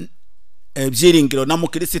mwizerwa Byiringiro na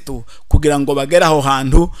Mukristo kugira ngo bagere aho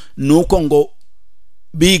hantu nuko ngo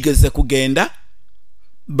bigeze kugenda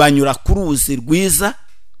banyura ku ruzi rwiza.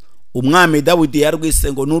 Umwami Dawidi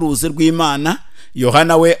yarwise ngo n'uruzi rw'Imana,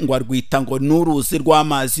 Yohana we ngo arwita ngo n'uruzi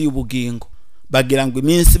rw'amazi y'ubugingo. Bagira ngo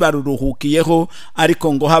iminsi baruruhukiyeho,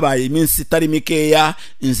 ariko ngo habaye iminsi itari mikeya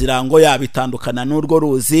inzira ngo yabitandukana n'urwo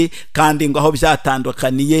ruzi. Kandi ngo aho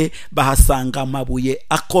byatandukaniye bahasanga amabuye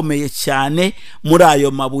akomeye cyane. Muri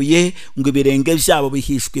ayo mabuye ngo ibirenge byabo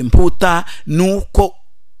bihishwe imputa nuko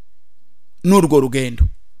n'urwo rugendo.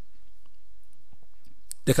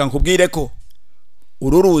 Reka nkubwire ko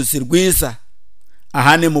uru ruzi rwiza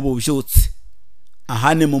ahane mu bubyutse,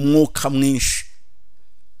 ahane mu mwuka mwinshi.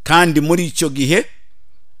 Kandi muri icyo gihe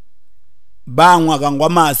banywaga ngo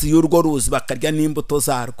amazi y'urwo ruzi bakarya n'imbuto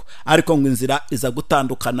zarwo, ariko ngo inzira iza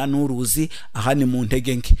gutandukana n'uruzi ahane mu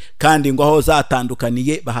ntege nke. Kandi ngo aho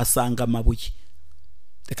zatandukaniye bahasanga amabuye.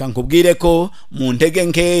 Reka nkubwire ko mu ntege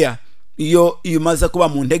nkeya, iyo umaze kuba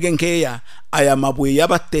mu ntege nkeya, aya mabuye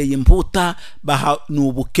yabateye imputa,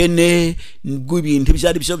 n'ubukene bw'ibintu ibyo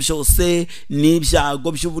ari byo byose,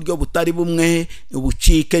 n'ibyago by'uburyo butari bumwe,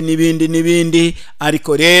 ubucike n'ibindi.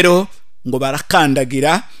 Ariko rero ngo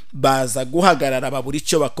barakandagira, baza guhagarara babura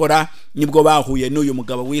icyo bakora. Nibwo bahuye n'uyu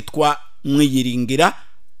mugabo witwa Mwiyiringira,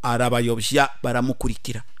 arabayobya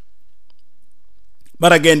baramukurikira.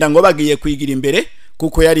 Baragenda ngo bagiye kwigira imbere,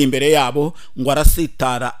 kuko yari imbere yabo, ngo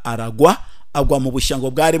arasitara agwa mu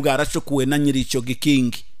bushyango bwari bwaracukuwe na nyiri icyo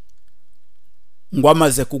gikingi. Ngo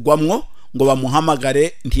amaze kugwamwo ngo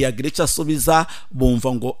bamuhamagare ntiyagira icyo asubiza,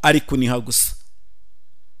 bumva ngo ari kuniha gusa.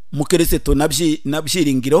 Mukristo na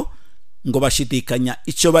Byiringiro ngo bashidikanya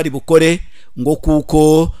icyo bari bukore, ngo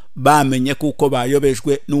kuko bamenye kuko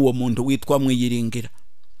bayobejwe n'uwo muntu witwa mwiyiringira.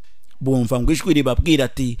 Bumva ngo ijwi ribabwira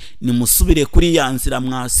ati nimusubire kuri ya nzira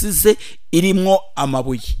mwasize irimo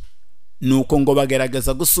amabuye. Nuko ngo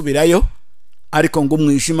bagerageza gusubirayo, ariko ngo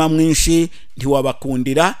umwijima mwinshi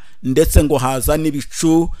ntiwabakundira, ndetse ngo haza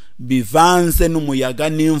n'ibicu bivanze n'umuyaga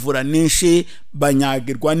n'imvura nyinshi,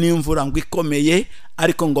 banyagirwa n'imvura ngo ikomeye.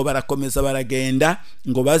 Ariko ngo barakomeza baragenda,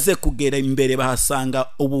 ngo baze kugera imbere bahasanga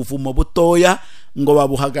ubuvumo butoya, ngo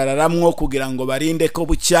babuhagararamwo kugira ngo barinde ko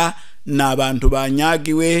bucya. N'abantu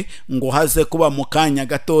banyagiwe, ngo haze kuba mu kanya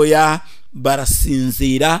gatoya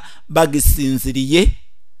barasinzira. Bagisinziriye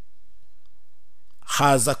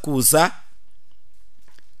haza kuza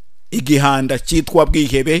igihanda cyitwa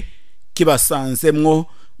Bwihebe, kibasanzemwo,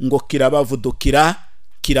 ngo kirabavudukira,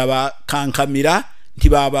 kirabakankamira,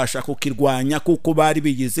 ntibabasha kukirwanya kuko bari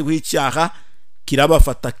bigizeho icyaha.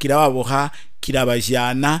 Kirabafata, kirababoha,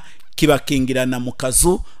 kirabajyana, kibakingirana mu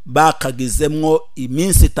kazu bakagizemwo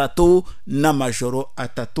iminsi 3 n'amajoro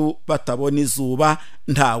 3 batabona izuba,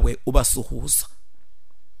 ntawe ubasuhuza.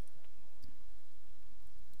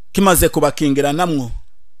 Kimaze kubakingiranamwo,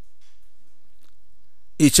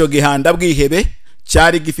 icyo gihanda Bwihebe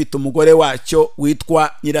cyari gifite umugore wacyo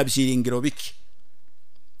witwa Nyirabyiringiro biki.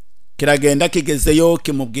 Kiragenda kigezeyo,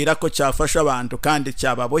 kimubwira ko cyafasha abantu kandi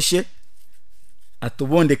cyababoshye.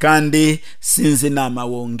 Atubundi kandi sinzi nama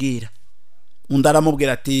wongira. Undi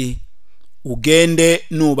aramubwira ati ugende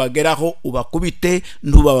nubageraho ubakubite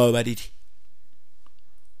ntubababarire.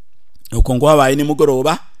 Uko ngo habaye ni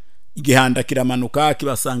mugoroba, igihanda kiramanuka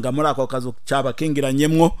kibasanga muri ako kazu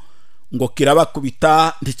cyabakingiranyemwo, ngo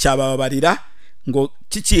kirabakubita nticyababarira, ngo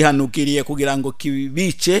kikihanukiriye kugira ngo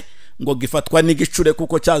kibice, ngo gifatwa n'igicure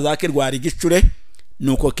kuko cyazakirwara igicure.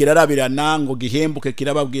 Nuko kirarabirana ngo gihembuke,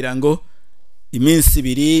 kirababwira ngo iminsi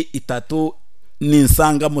 2 3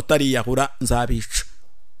 ninsanga mutariyahura nzabica.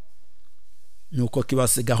 Nuko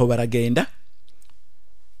kibasigaho baragenda.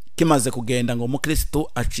 Kimaze kugenda ngo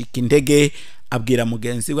Mukristo acika intege, abwira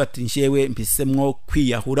mugenzi we ati njyewe mbisemwo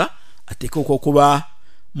kwiyahura, ati kuko kuba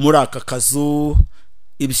muri aka kazu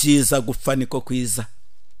ibyiza gupfa niko kwiza.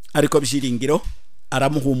 Ariko Byiringiro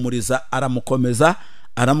aramuhumuriza, aramukomeza,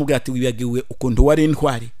 aramubwira ati wibagiwe ukuntu wari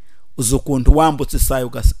intwari, uzi ukuntu wambutse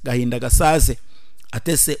isayo gahinda gasaze,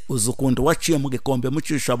 atese uzi ukuntu waciye mu gikombe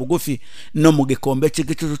mucisha bugufi no mu gikombe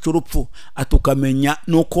cy'igicucu cy'urupfu, atukamenya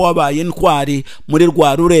nuko wabaye intwari muri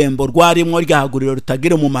rwa rurembo rwarimo ryahaguriro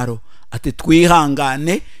rutagira umumaro. Ati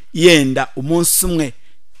twihangane, yenda umunsi umwe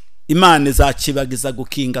Imana izakibagiza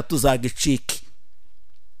gukinga tuzagiciki.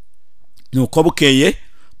 Nuko bukeye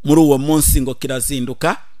muri uwo munsi ngo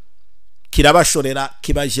kirazinduka, kirabashorera,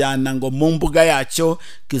 kibajyana ngo mu mbuga yacyo,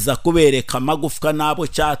 kiza kubereka amagufwa n'abo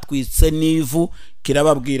cyatwitse n'ivu.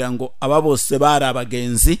 Kirababwira ngo aba bose bari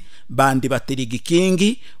abagenzi bandi batiriga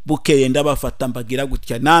ikingi, bukeye ndabafata mbagira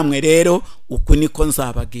gutya, namwe rero uku niko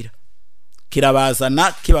nzabagira.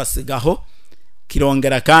 Kirabazana, kibasigaho,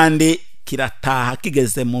 kirongera kandi kirataha.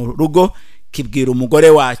 Kigeze mu rugo, kibwira umugore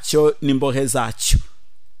wacyo n'imbohe zacyo.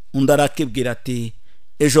 Undi arakibwira ati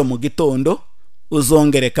ejo mu gitondo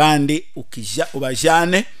uzongere kandi ukijya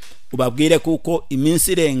ubajyane, ubabwire kuko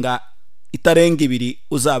iminsi itarenga 2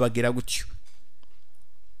 uzabagira gutyo.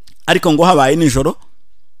 Ariko ngo habaye nijoro,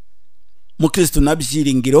 Mukristo na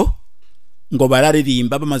Byiringiro ngo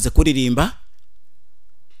bararirimba. Bamaze kuririmba,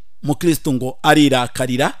 Mukristo ngo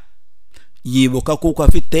arirakarira, yibuka kuko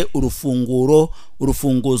afite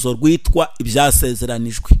urufunguzo rwitwa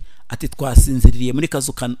ibyasezeranijwe. Ati twasinziriye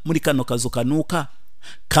muri kano kazu kanuka,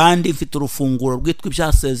 kandi mfite urufunguro rwitwa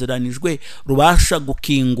ibyasezeranijwe rubasha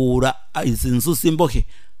gukingura izi nzu z'imbohe.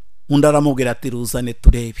 Undi aramubwira ati ruzane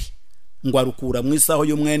turebe. Ngo arukura mu isaho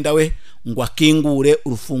y'umwenda we, ngo akingure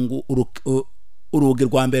urugi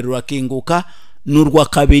rwa mbere rurakinguka, n'urwa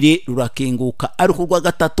kabiri rurakinguka, ariko urwa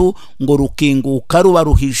gatatu ngo rukinguka ruba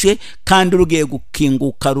ruhije, kandi rugiye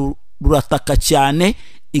gukinguka rurataka cyane.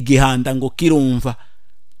 Igihanda ngo kirumva,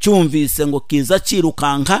 cyumvise ngo kiza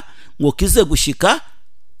kirukanka, ngo kize gushika,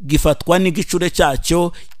 gifatwa n'igicure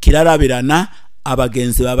cyacyo, kirarabirana.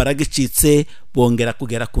 Abagenzi babaragicitse, bongera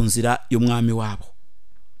kugera ku nzira y'umwami wabo.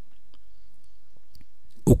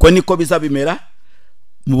 Uko niko bizabimera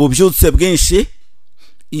mu bubyutse bwinshi.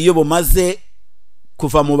 Iyo bumaze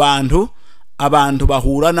kuva mu bantu, abantu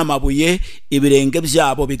bahura n'amabuye, ibirenge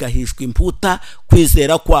byabo bigahishwa imputa,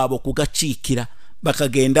 kwizera kwabo kugacikira,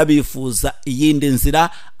 bakagenda bifuza iyindi nzira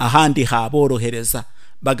ahandi haborohereza.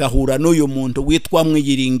 Bagahura n'uyu muntu witwa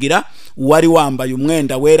Mwiyiringira, wari wambaye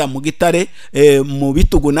umwenda wera mu gitare, mu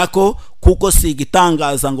bitugu nako, kuko si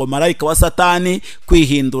igitangaza ngo marayika wa Satani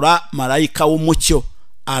kwihindura marayika w'umucyo.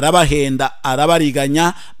 Arabahenda,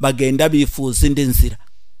 arabariganya, bagenda bifuza indi nzira.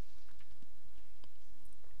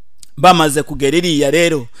 bamaze kugera iriya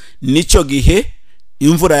rero nico gihe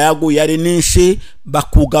imvura yaguye ari nyinshi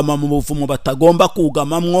bakugama mu buvumo batagomba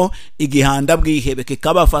kugamamwo, igihanda bwihebe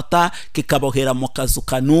kikabafata kikabohera mu kazu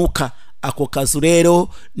kanuka. Ako kazu rero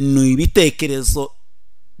ni ibitekerezo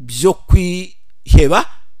byo kwiheba,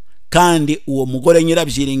 kandi uwo mugore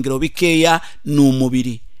nyirabyiringiro bikeya ni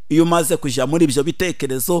umubiri. Iyo umaze kuja muri ibyo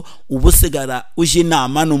bitekerezo ubusigara uje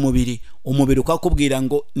inama n'umubiri, umubiri ukakubwira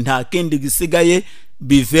ngo nta kindi gisigaye,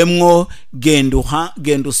 bivemwo,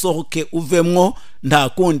 genda usohoke uvemwo, nta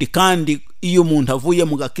kundi. kandi iyo umuntu avuye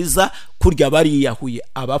mu gakiza kurya bariyahuye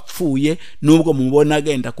abapfuye, nubwo mubona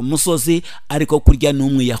agenda ku musozi ariko kurya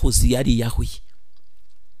n'umwiyahuzi yariyahuye.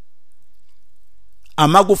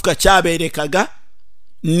 Amagufwa cyaberekaga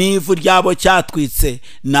n'ivu ryabo cyatwitse,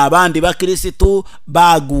 n'abandi bakirisitu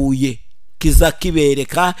baguye, kiza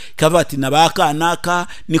kibereka kavati nabakanaka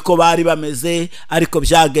niko bari bameze, ariko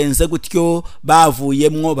byagenze gutyo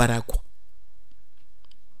bavuyemwo baragwa.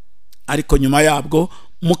 Ariko nyuma yabwo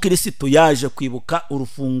Mukristo yaje kwibuka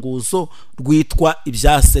urufunguzo rwitwa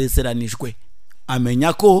ibyasezeranijwe,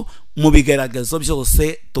 amenya ko mu bigeragezo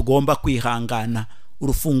byose tugomba kwihangana.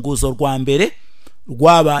 Urufunguzo rwa mbere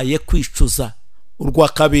rwabaye kwicuza, urwa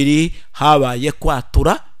kabiri habaye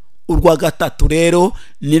kwatura, urwa gatatu rero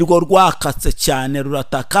nirwo rwakatse cyane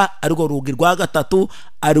rurataka, ariko rugi rwa gatatu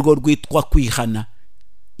ariko rwitwa kwihana.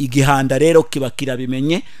 Igihanda rero kiba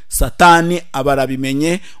kirabimenye, Satani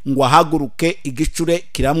abarabimenye ngo ahaguruke, igicure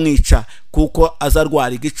kiramwica, kuko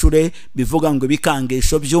azarwara igicure bivuga ngo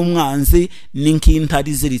ibikangisho by'umwanzi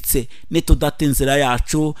n'inkintari ziritse, nitudata inzira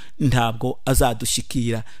yacu ntabwo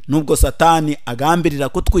azadushikira. Nubwo Satani agambirira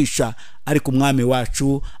kutwisha, ariko umwami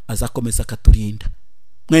wacu azakomeza akaturinda.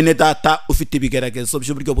 Mwene data ufite ibigeragezo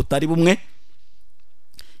by'uburyo butari bumwe,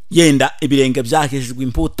 yenda ibirenge byahejejwe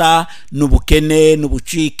imputa n'ubukene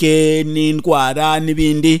n'ubucike n'indwara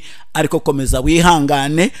n'ibindi, ariko komeza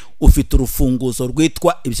wihangane, ufite urufunguzo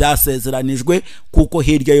rwitwa ibyasezeranijwe, kuko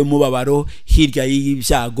hirya y'umubabaro, hirya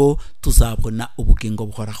y'ibyago tuzabona ubugingo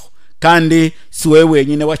buhoraho. Kandi si wewe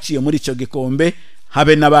wenyine waciye muri icyo gikombe,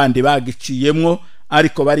 habe n'abandi bagiciyemwo,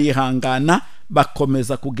 ariko barihangana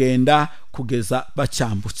bakomeza kugenda kugeza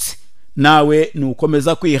bacyambutse. Nawe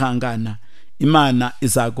nukomeza kwihangana, Imana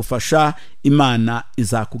izagufasha, Imana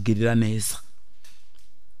izakugirira neza.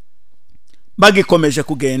 Bagikomeje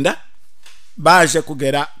kugenda, baje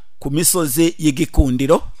kugera ku misozi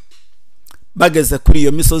y'igikundiro. Bageze kuri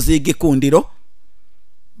iyo misozi y'igikundiro,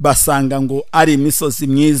 basanga ngo ari imisozi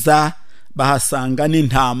myiza, bahasanga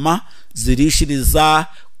n'intama zirishiriza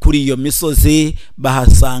kuri iyo misozi,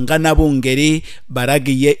 bahasanga n'abungeri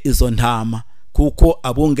baragiye izo ntama, kuko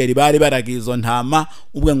abungeri bari baragiye izo ntama.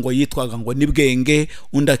 Ubwe ngo yitwaga ngo ni Bwenge,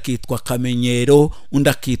 undi akitwa Kamenyero, undi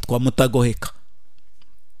akitwa Mutagoheka.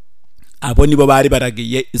 Abo nibo bari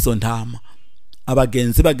baragiye izo ntama.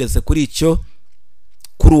 Abagenzi bageze kuri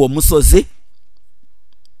uwo musozi,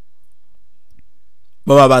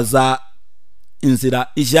 bababaza inzira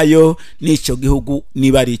ijyayo n'icyo gihugu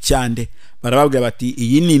niba ari icyande. Barababwira bati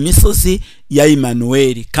iyi ni imisozi ya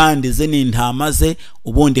Emmanuel, kandi izi ni intama ze,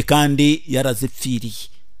 ubundi kandi yarazipfiriye.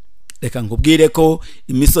 Reka nkubwire ko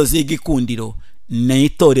imisozi y'igikundiro ni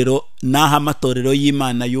itorero, naho amatorero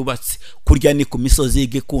y'Imana yubatse. Kurya ni ku misozi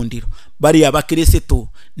y'igikundiro. Bariya abakirisitu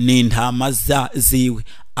ni intama ziwe.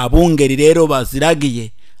 Abungeri rero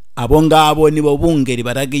baziragiye, abo ngabo nibo bungeri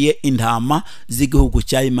baragiye intama z'igihugu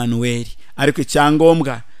cya Emmanuel. Ariko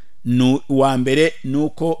icyangombwa uwa mbere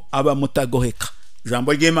nuko aba mutagoheka.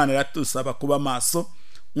 Ijambo ry'Imana riradusaba kuba maso,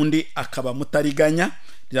 undi akaba mutariganya.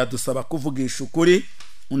 Riradusaba kuvugisha ukuri,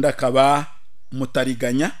 undi akaba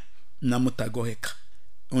mutariganya na mutagoheka,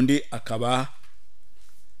 undi akaba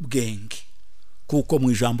Bwenge. Kuko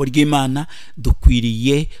mu ijambo ry'Imana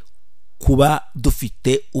dukwiriye kuba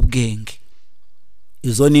dufite ubwenge.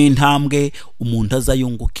 Izo ni intambwe umuntu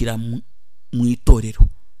azayungukira mu itorero,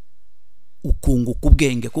 ukunguka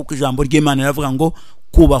ubwenge, kuko ijambo ry'Imana riravuga ngo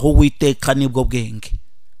kubaho Uwiteka nibwo bwenge,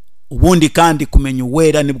 ubundi kandi kumenya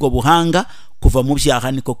uwera nibwo buhanga, kuva mu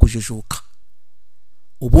byaha niko kujijuka.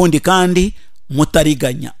 Ubundi kandi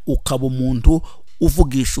mutariganya, ukaba umuntu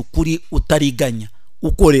uvugisha ukuri, utariganya,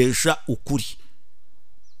 ukoresha ukuri.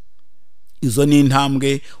 Izo ni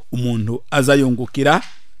intambwe umuntu azayungukira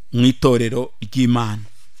mu itorero ry'Imana.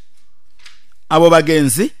 Abo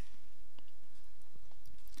bagenzi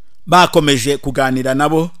bakomeje kuganira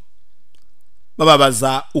nabo,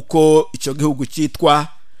 bababaza uko icyo gihugu cyitwa.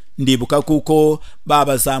 Ndibuka kuko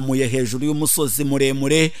babazamuye hejuru y'umusozi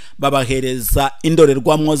muremure, babahereza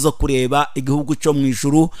indorerwamo zo kureba igihugu cyo mu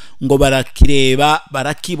ijuru, ngo barakireba,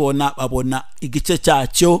 barakibona, babona igice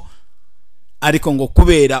cyacyo, ariko ngo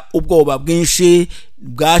kubera ubwoba bwinshi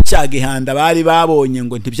bwa cya gihanda bari babonye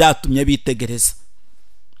ngo ntibyatumye bitegereza.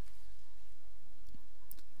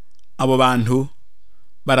 Abo bantu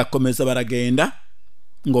barakomeza baragenda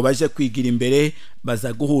ngo baje kwigira imbere,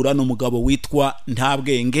 baza guhura n'umugabo witwa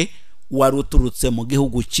Ntabwenge wari uturutse mu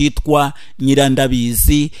gihugu cyitwa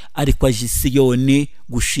Nyirandabizi, ariko aje Siyoni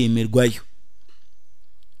gushimirwayo.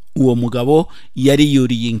 Uwo mugabo yari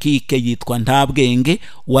yuriye inkike yitwa Ntabwenge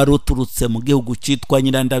wari uturutse mu gihugu cyitwa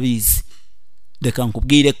Nyirandabizi. Reka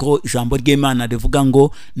nkubwire ko ijambo ry'Imana rivuga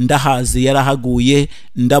ngo ndahazi yarahaguye,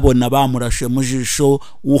 ndabona bamurashe mu jisho,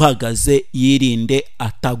 uhagaze yirinde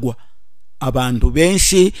atagwa. Abantu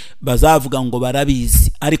benshi bazavuga ngo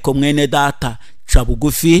barabizi, ariko mwene data ca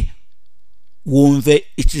bugufi wumve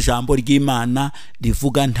iki ijambo ry'Imana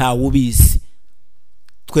rivuga, ntawe ubizi.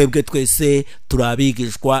 Twebwe twese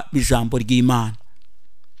turabigishwa b'ijambo ry'Imana.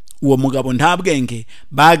 Uwo mugabo Ntabwenge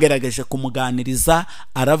bagerageje kumuganiriza,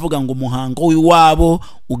 aravuga ngo umuhango w'iwabo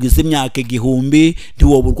ugize imyaka 1000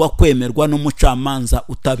 ntiwoburwa kwemerwa n'umucamanza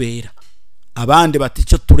utabera. Abandi bati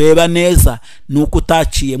icyo tureba neza nuko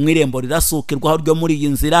utaciye mu irembo rirasukirwaho ryo muri iyi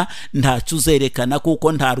nzira, ntacyo uzerekana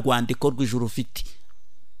kuko nta rwandiko rw'ijuru ufite.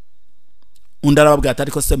 Undi arababwira ati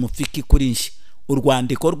ariko se mufiki kuri nshi,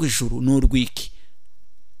 urwandiko rw'ijuru n'urwiki?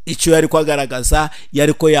 Icyo yari kwagaragaza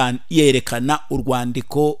yari ko yerekana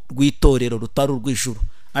urwandiko rw'itorero rutari urw'ijuru.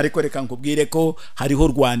 Ariko reka nkubwire ko hariho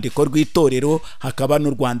urwandiko rw'itorero hakaba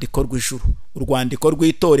n'urwandiko rw'ijuru. Urwandiko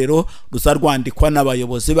rw'itorero ruzarwandikwa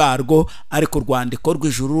n'abayobozi barwo, ariko urwandiko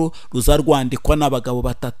rw'ijuru ruzarwandikwa n'abagabo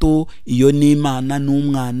batatu, iyo ni Imana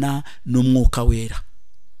n'Umwana n'Umwuka Wera.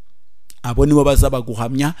 Abo nibo bazaba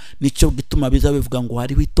guhamya. Nicyo gituma biza bivuga ngo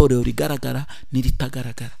hariho itorero rigaragara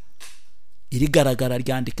n'iritagaragara. Irigaragara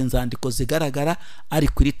ryandika inzandiko zigaragara,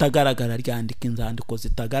 ariko iritagaragara ryandika inzandiko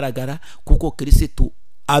zitagaragara, kuko Kristo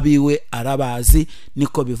abiwe arabazi.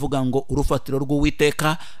 Niko bivuga ngo urufatiro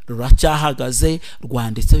rw'Uwiteka ruracyahagaze,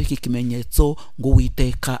 rwanditseho iki kimenyetso ngo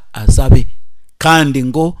Uwiteka azabe, kandi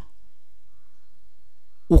ngo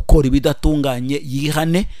ukora ibidatunganye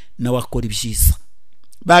yihane, nawe akora ibyiza.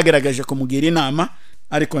 Bagerageje kumugira inama,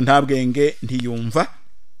 ariko Ntabwenge ntiyumva,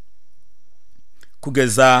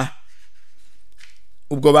 kugeza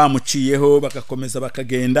ubwo bamuciyeho bagakomeza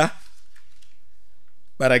bakagenda.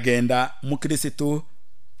 Baragenda Mukristo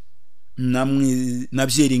na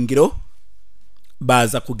Byiringiro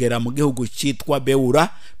baza kugera mu gihugu cyitwa Beura,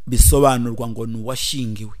 bisobanurwa ngo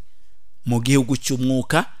nuwashingiwe mu gihugu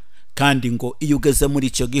cy'umwuka, kandi ngo iyo ugeze muri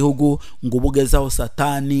icyo gihugu ngo ubugeze aho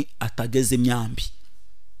Satani atageze imyambi.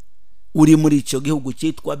 Uri muri icyo gihugu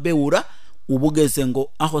cyitwa Beura ubugeze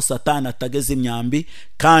ngo aho Satani atageze imyambi,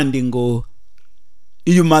 kandi ngo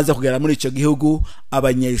iyo umaze kugera muri icyo gihugu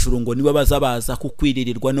abanyejuru ngo nibo baza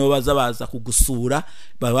kukwiririrwa, nibo baza kugusura,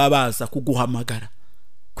 baba baza kuguhamagara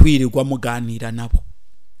kwirirwa muganira nabo.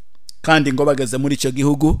 Kandi ngo bageze muri icyo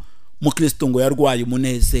gihugu Mukristo ngo yarwaye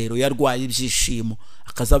umunezero, yarwaye ibyishimo,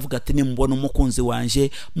 akazavuga ati nimubona umukunzi wanje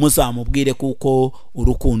muzamubwire kuko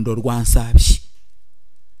urukundo rwansabye.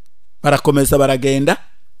 Barakomeza baragenda.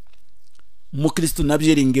 Mukristo na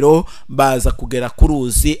Byiringiro baza kugera ku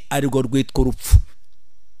ruzi arirwo rwitwa Urupfu.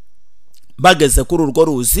 Bageze kuri urwo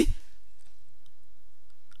ruzi,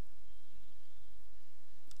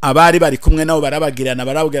 abari bari kumwe nabo barabagirana,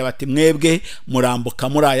 barabwira bati mwebwe murambuka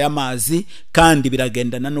muri aya mazi, kandi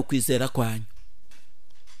biragendana no kwizera kwanyu.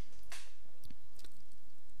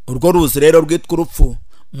 Urwo ruzi rero rwitwa Urupfu,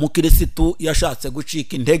 Mukristo yashatse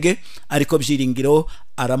gucika intege, ariko Byiringiro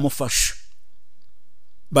aramufasha.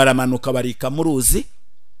 Baramanuka barika mu ruzi.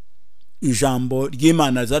 Ijambo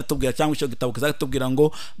ry'Imana zaratubwira, cyangwa icyo gitabo kizatubwira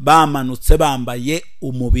ngo bamanutse bambaye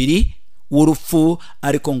umubiri w'urupfu,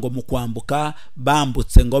 ariko ngo mu kwambuka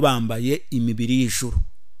bambutse ngo bambaye imibiri y'ijuru.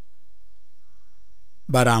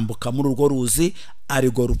 Barambuka muri urwo ruzi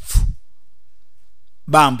arirwo Rupfu.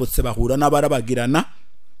 Bambutse bahura n'abarabagirana,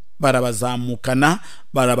 barabazamukana,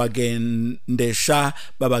 barabagendesha,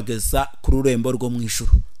 babageza ku rurembo rwo mu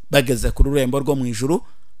ijuru. Bageze ku rurembo rwo mu ijuru,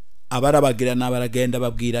 abarabagirana baragenda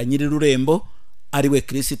babwira nyiri rurembo ariwe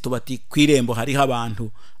Kristo bati kwirembo hariho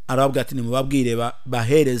abantu. Arababwira ati nimubabwire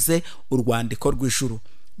bahereze urwandiko rw'ijuru.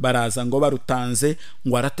 Baraza ngo barutanze,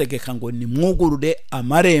 ngo arategeka ngo nimwugurure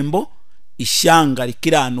amarembo, ishyanga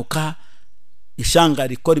rikiranuka, ishyanga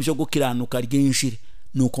rikora ibyo gukiranuka ryinjire.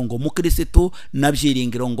 Nuko ngo Mukristo na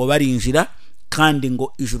Byiringiro ngo barinjira, kandi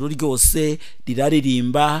ngo ijuru ryose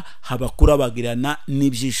riraririmba, habakurabagirana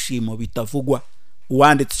n'ibyishimo bitavugwa.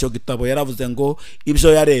 Uwanditse icyo gitabo yaravuze ngo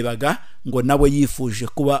ibyo yarebaga ngo nawe yifuje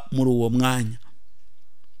kuba muri uwo mwanya.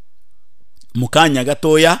 Mu kanya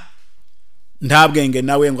gatoya Ntabwenge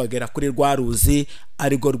nawe ngo agera kuri rwa ruzi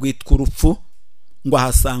arirwo rwitwa Urupfu. ngo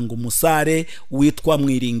ahasanga umusare witwa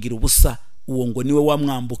Mwiringira ubusa. Uwo ngo niwe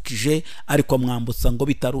wamwambukije, ariko amwambutsa ngo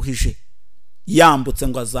bitaruhije. Yambutse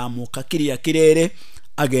ngo azamuka kiriya kirere,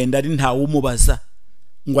 agenda ari ntawumubaza.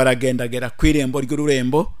 Ngo aragenda agera ku irembo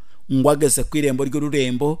ry'ururembo. Ngo ageze ku irembo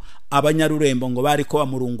ry'ururembo, abanyarurembo ngo bari ko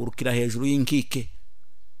bamurungurukira hejuru y'inkike.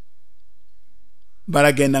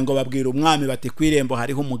 Baragenda ngo babwira umwami bati ku irembo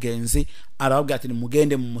hariho umugenzi. Arababwira ati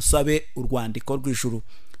nimugende mu musabe urwandiko rw'ijuru.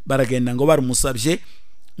 Baragenda ngo barumusabye,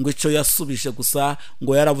 ngo ico yasubije gusa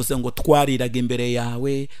ngo yaravuze ngo twariraga imbere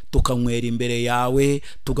yawe, tukanywera imbere yawe,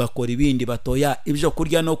 tugakora ibindi batoya, ibyo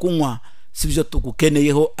kurya no kunywa sibyo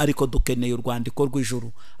tugukeneyeho, ariko dukeneye urwandiko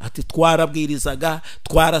rw'ijuru. Ati twarabwirizaga,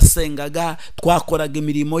 twarasengaga, twakoraga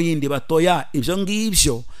imirimo yindi batoya, ibyo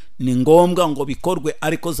ngibyo ni ngombwa ngo bikorwe,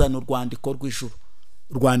 ariko zana urwandiko rw'ijuru.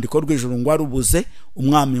 Urwandiko rw'ijuru ngo arubuze,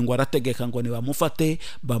 umwami ngo arategeka ngo nibamufate,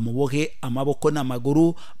 bamubohe amaboko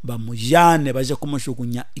n'amaguru, bamujyane baje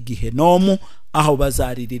kumujugunya igihenomu, aho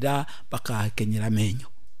bazaririra bakahakenyera amenyo.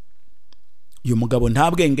 Uyu mugabo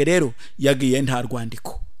nta bwenge rero, yagiye nta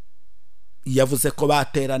rwandiko. Yavuze ko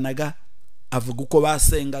bateranaga, avuga uko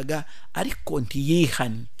basengaga, ariko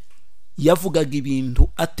ntiyihanye. Yavugaga ibintu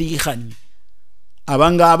atihanye.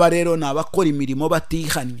 Abangaba rero ni abakora imirimo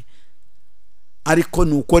batihanye, ariko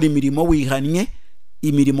nukora imirimo wihanye,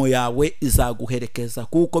 imirimo yawe izaguherekeza.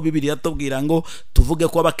 Kuko Bibiliya tubwira ngo tuvuge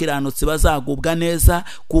ko abakiranutsi bazagubwa neza,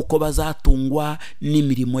 kuko bazatungwa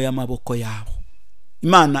n'imirimo y'amaboko yabo.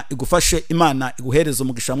 Imana igufashe, Imana iguhereza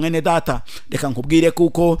umugisha mwene data. Reka nkubwire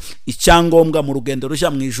kuko icyangombwa mu rugendo ruja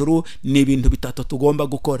mu ijuru ni ibintu bitatu tugomba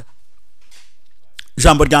gukora.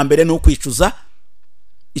 Ijambo rya mbere ni ukwicuza,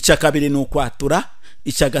 icya kabiri ni ukwatura,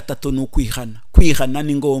 icya gatatu ni ukwihana. Kwihana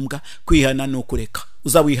ni ngombwa, kwihana ni ukureka.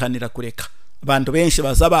 Uza wihanira kureka. Abantu benshi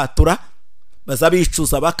baza batura, baza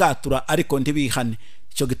bicuza bakatura, ariko ntibihane.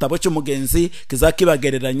 Icyo gitabo cy'umugenzi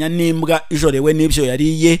kizakibagereranya n'imbwa ijorewe n'ibyo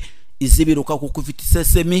yariye, izibiruka kuko ufite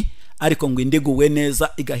isesemi, ariko ngo indiguwe neza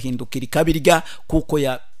igahindukira ikabirya kuko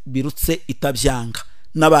yabirutse itabyanga.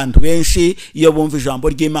 N'abantu benshi iyo bumva ijambo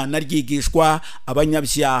ry'Imana ryigishwa,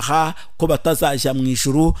 abanyabyaha ko batazajya mu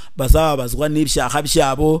ijuru, bazababazwa n'ibyaha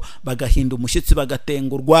byabo, bagahinda umushyitsi,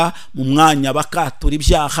 bagatengurwa mu mwanya bakatura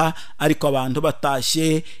ibyaha. Ariko abantu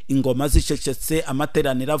batashye, ingoma zicecetse,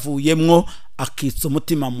 amateraniro avuyemwo, akitsa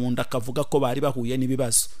umutima mu nda, akavuga ko bari bahuye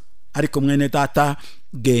n'ibibazo. Ariko mwene data,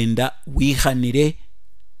 genda wihanire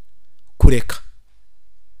kureka.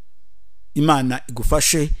 Imana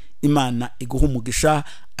igufashe, Imana iguha umugisha.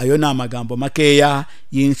 Ayo ni amagambo makeya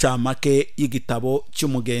y'incamake y'igitabo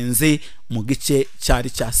cy'umugenzi mu gice cyari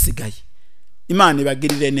cyasigaye. Imana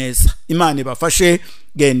ibagirire neza, Imana ibafashe.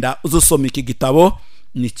 Genda uzusoma iki gitabo,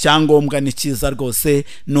 ni cyangombwa, ni cyiza rwose.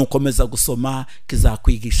 Nukomeza gusoma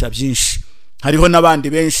kizakwigisha byinshi. Hariho n'abandi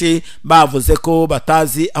benshi bavuze ko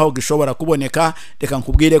batazi aho gishobora kuboneka. Reka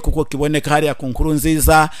nkubwire kuko kiboneka hariya ku Nkuru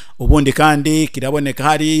Nziza, ubundi kandi kiraboneka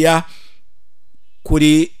hariya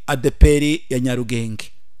kuri ADPR ya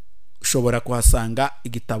Nyarugenge. Ushobora kuhasanga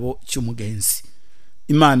igitabo cy'umugenzi.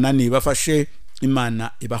 Imana nibafashe,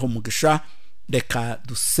 Imana ibaha umugisha. Reka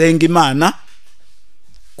dusenga Imana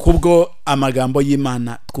kubwo amagambo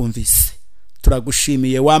y'Imana twumvise.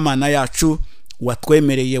 Turagushimiye wa Mana yacu,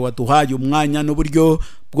 watwemereye, waduhaye umwanya n'uburyo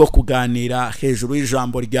bwo kuganira hejuru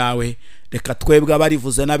y'ijambo ryawe. Reka twebwe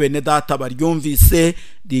abarivuze na bene data baryumvise,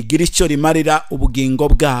 rigira icyo rimarira ubugingo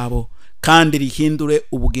bwabo, kandi rihindure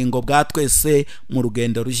ubugingo bwa twese mu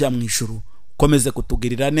rugendo rujya mu ijuru. Ukomeze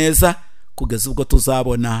kutugirira neza kugeza ubwo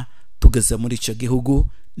tuzabona tugeze muri icyo gihugu,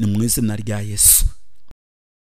 ni mu izina rya Yesu.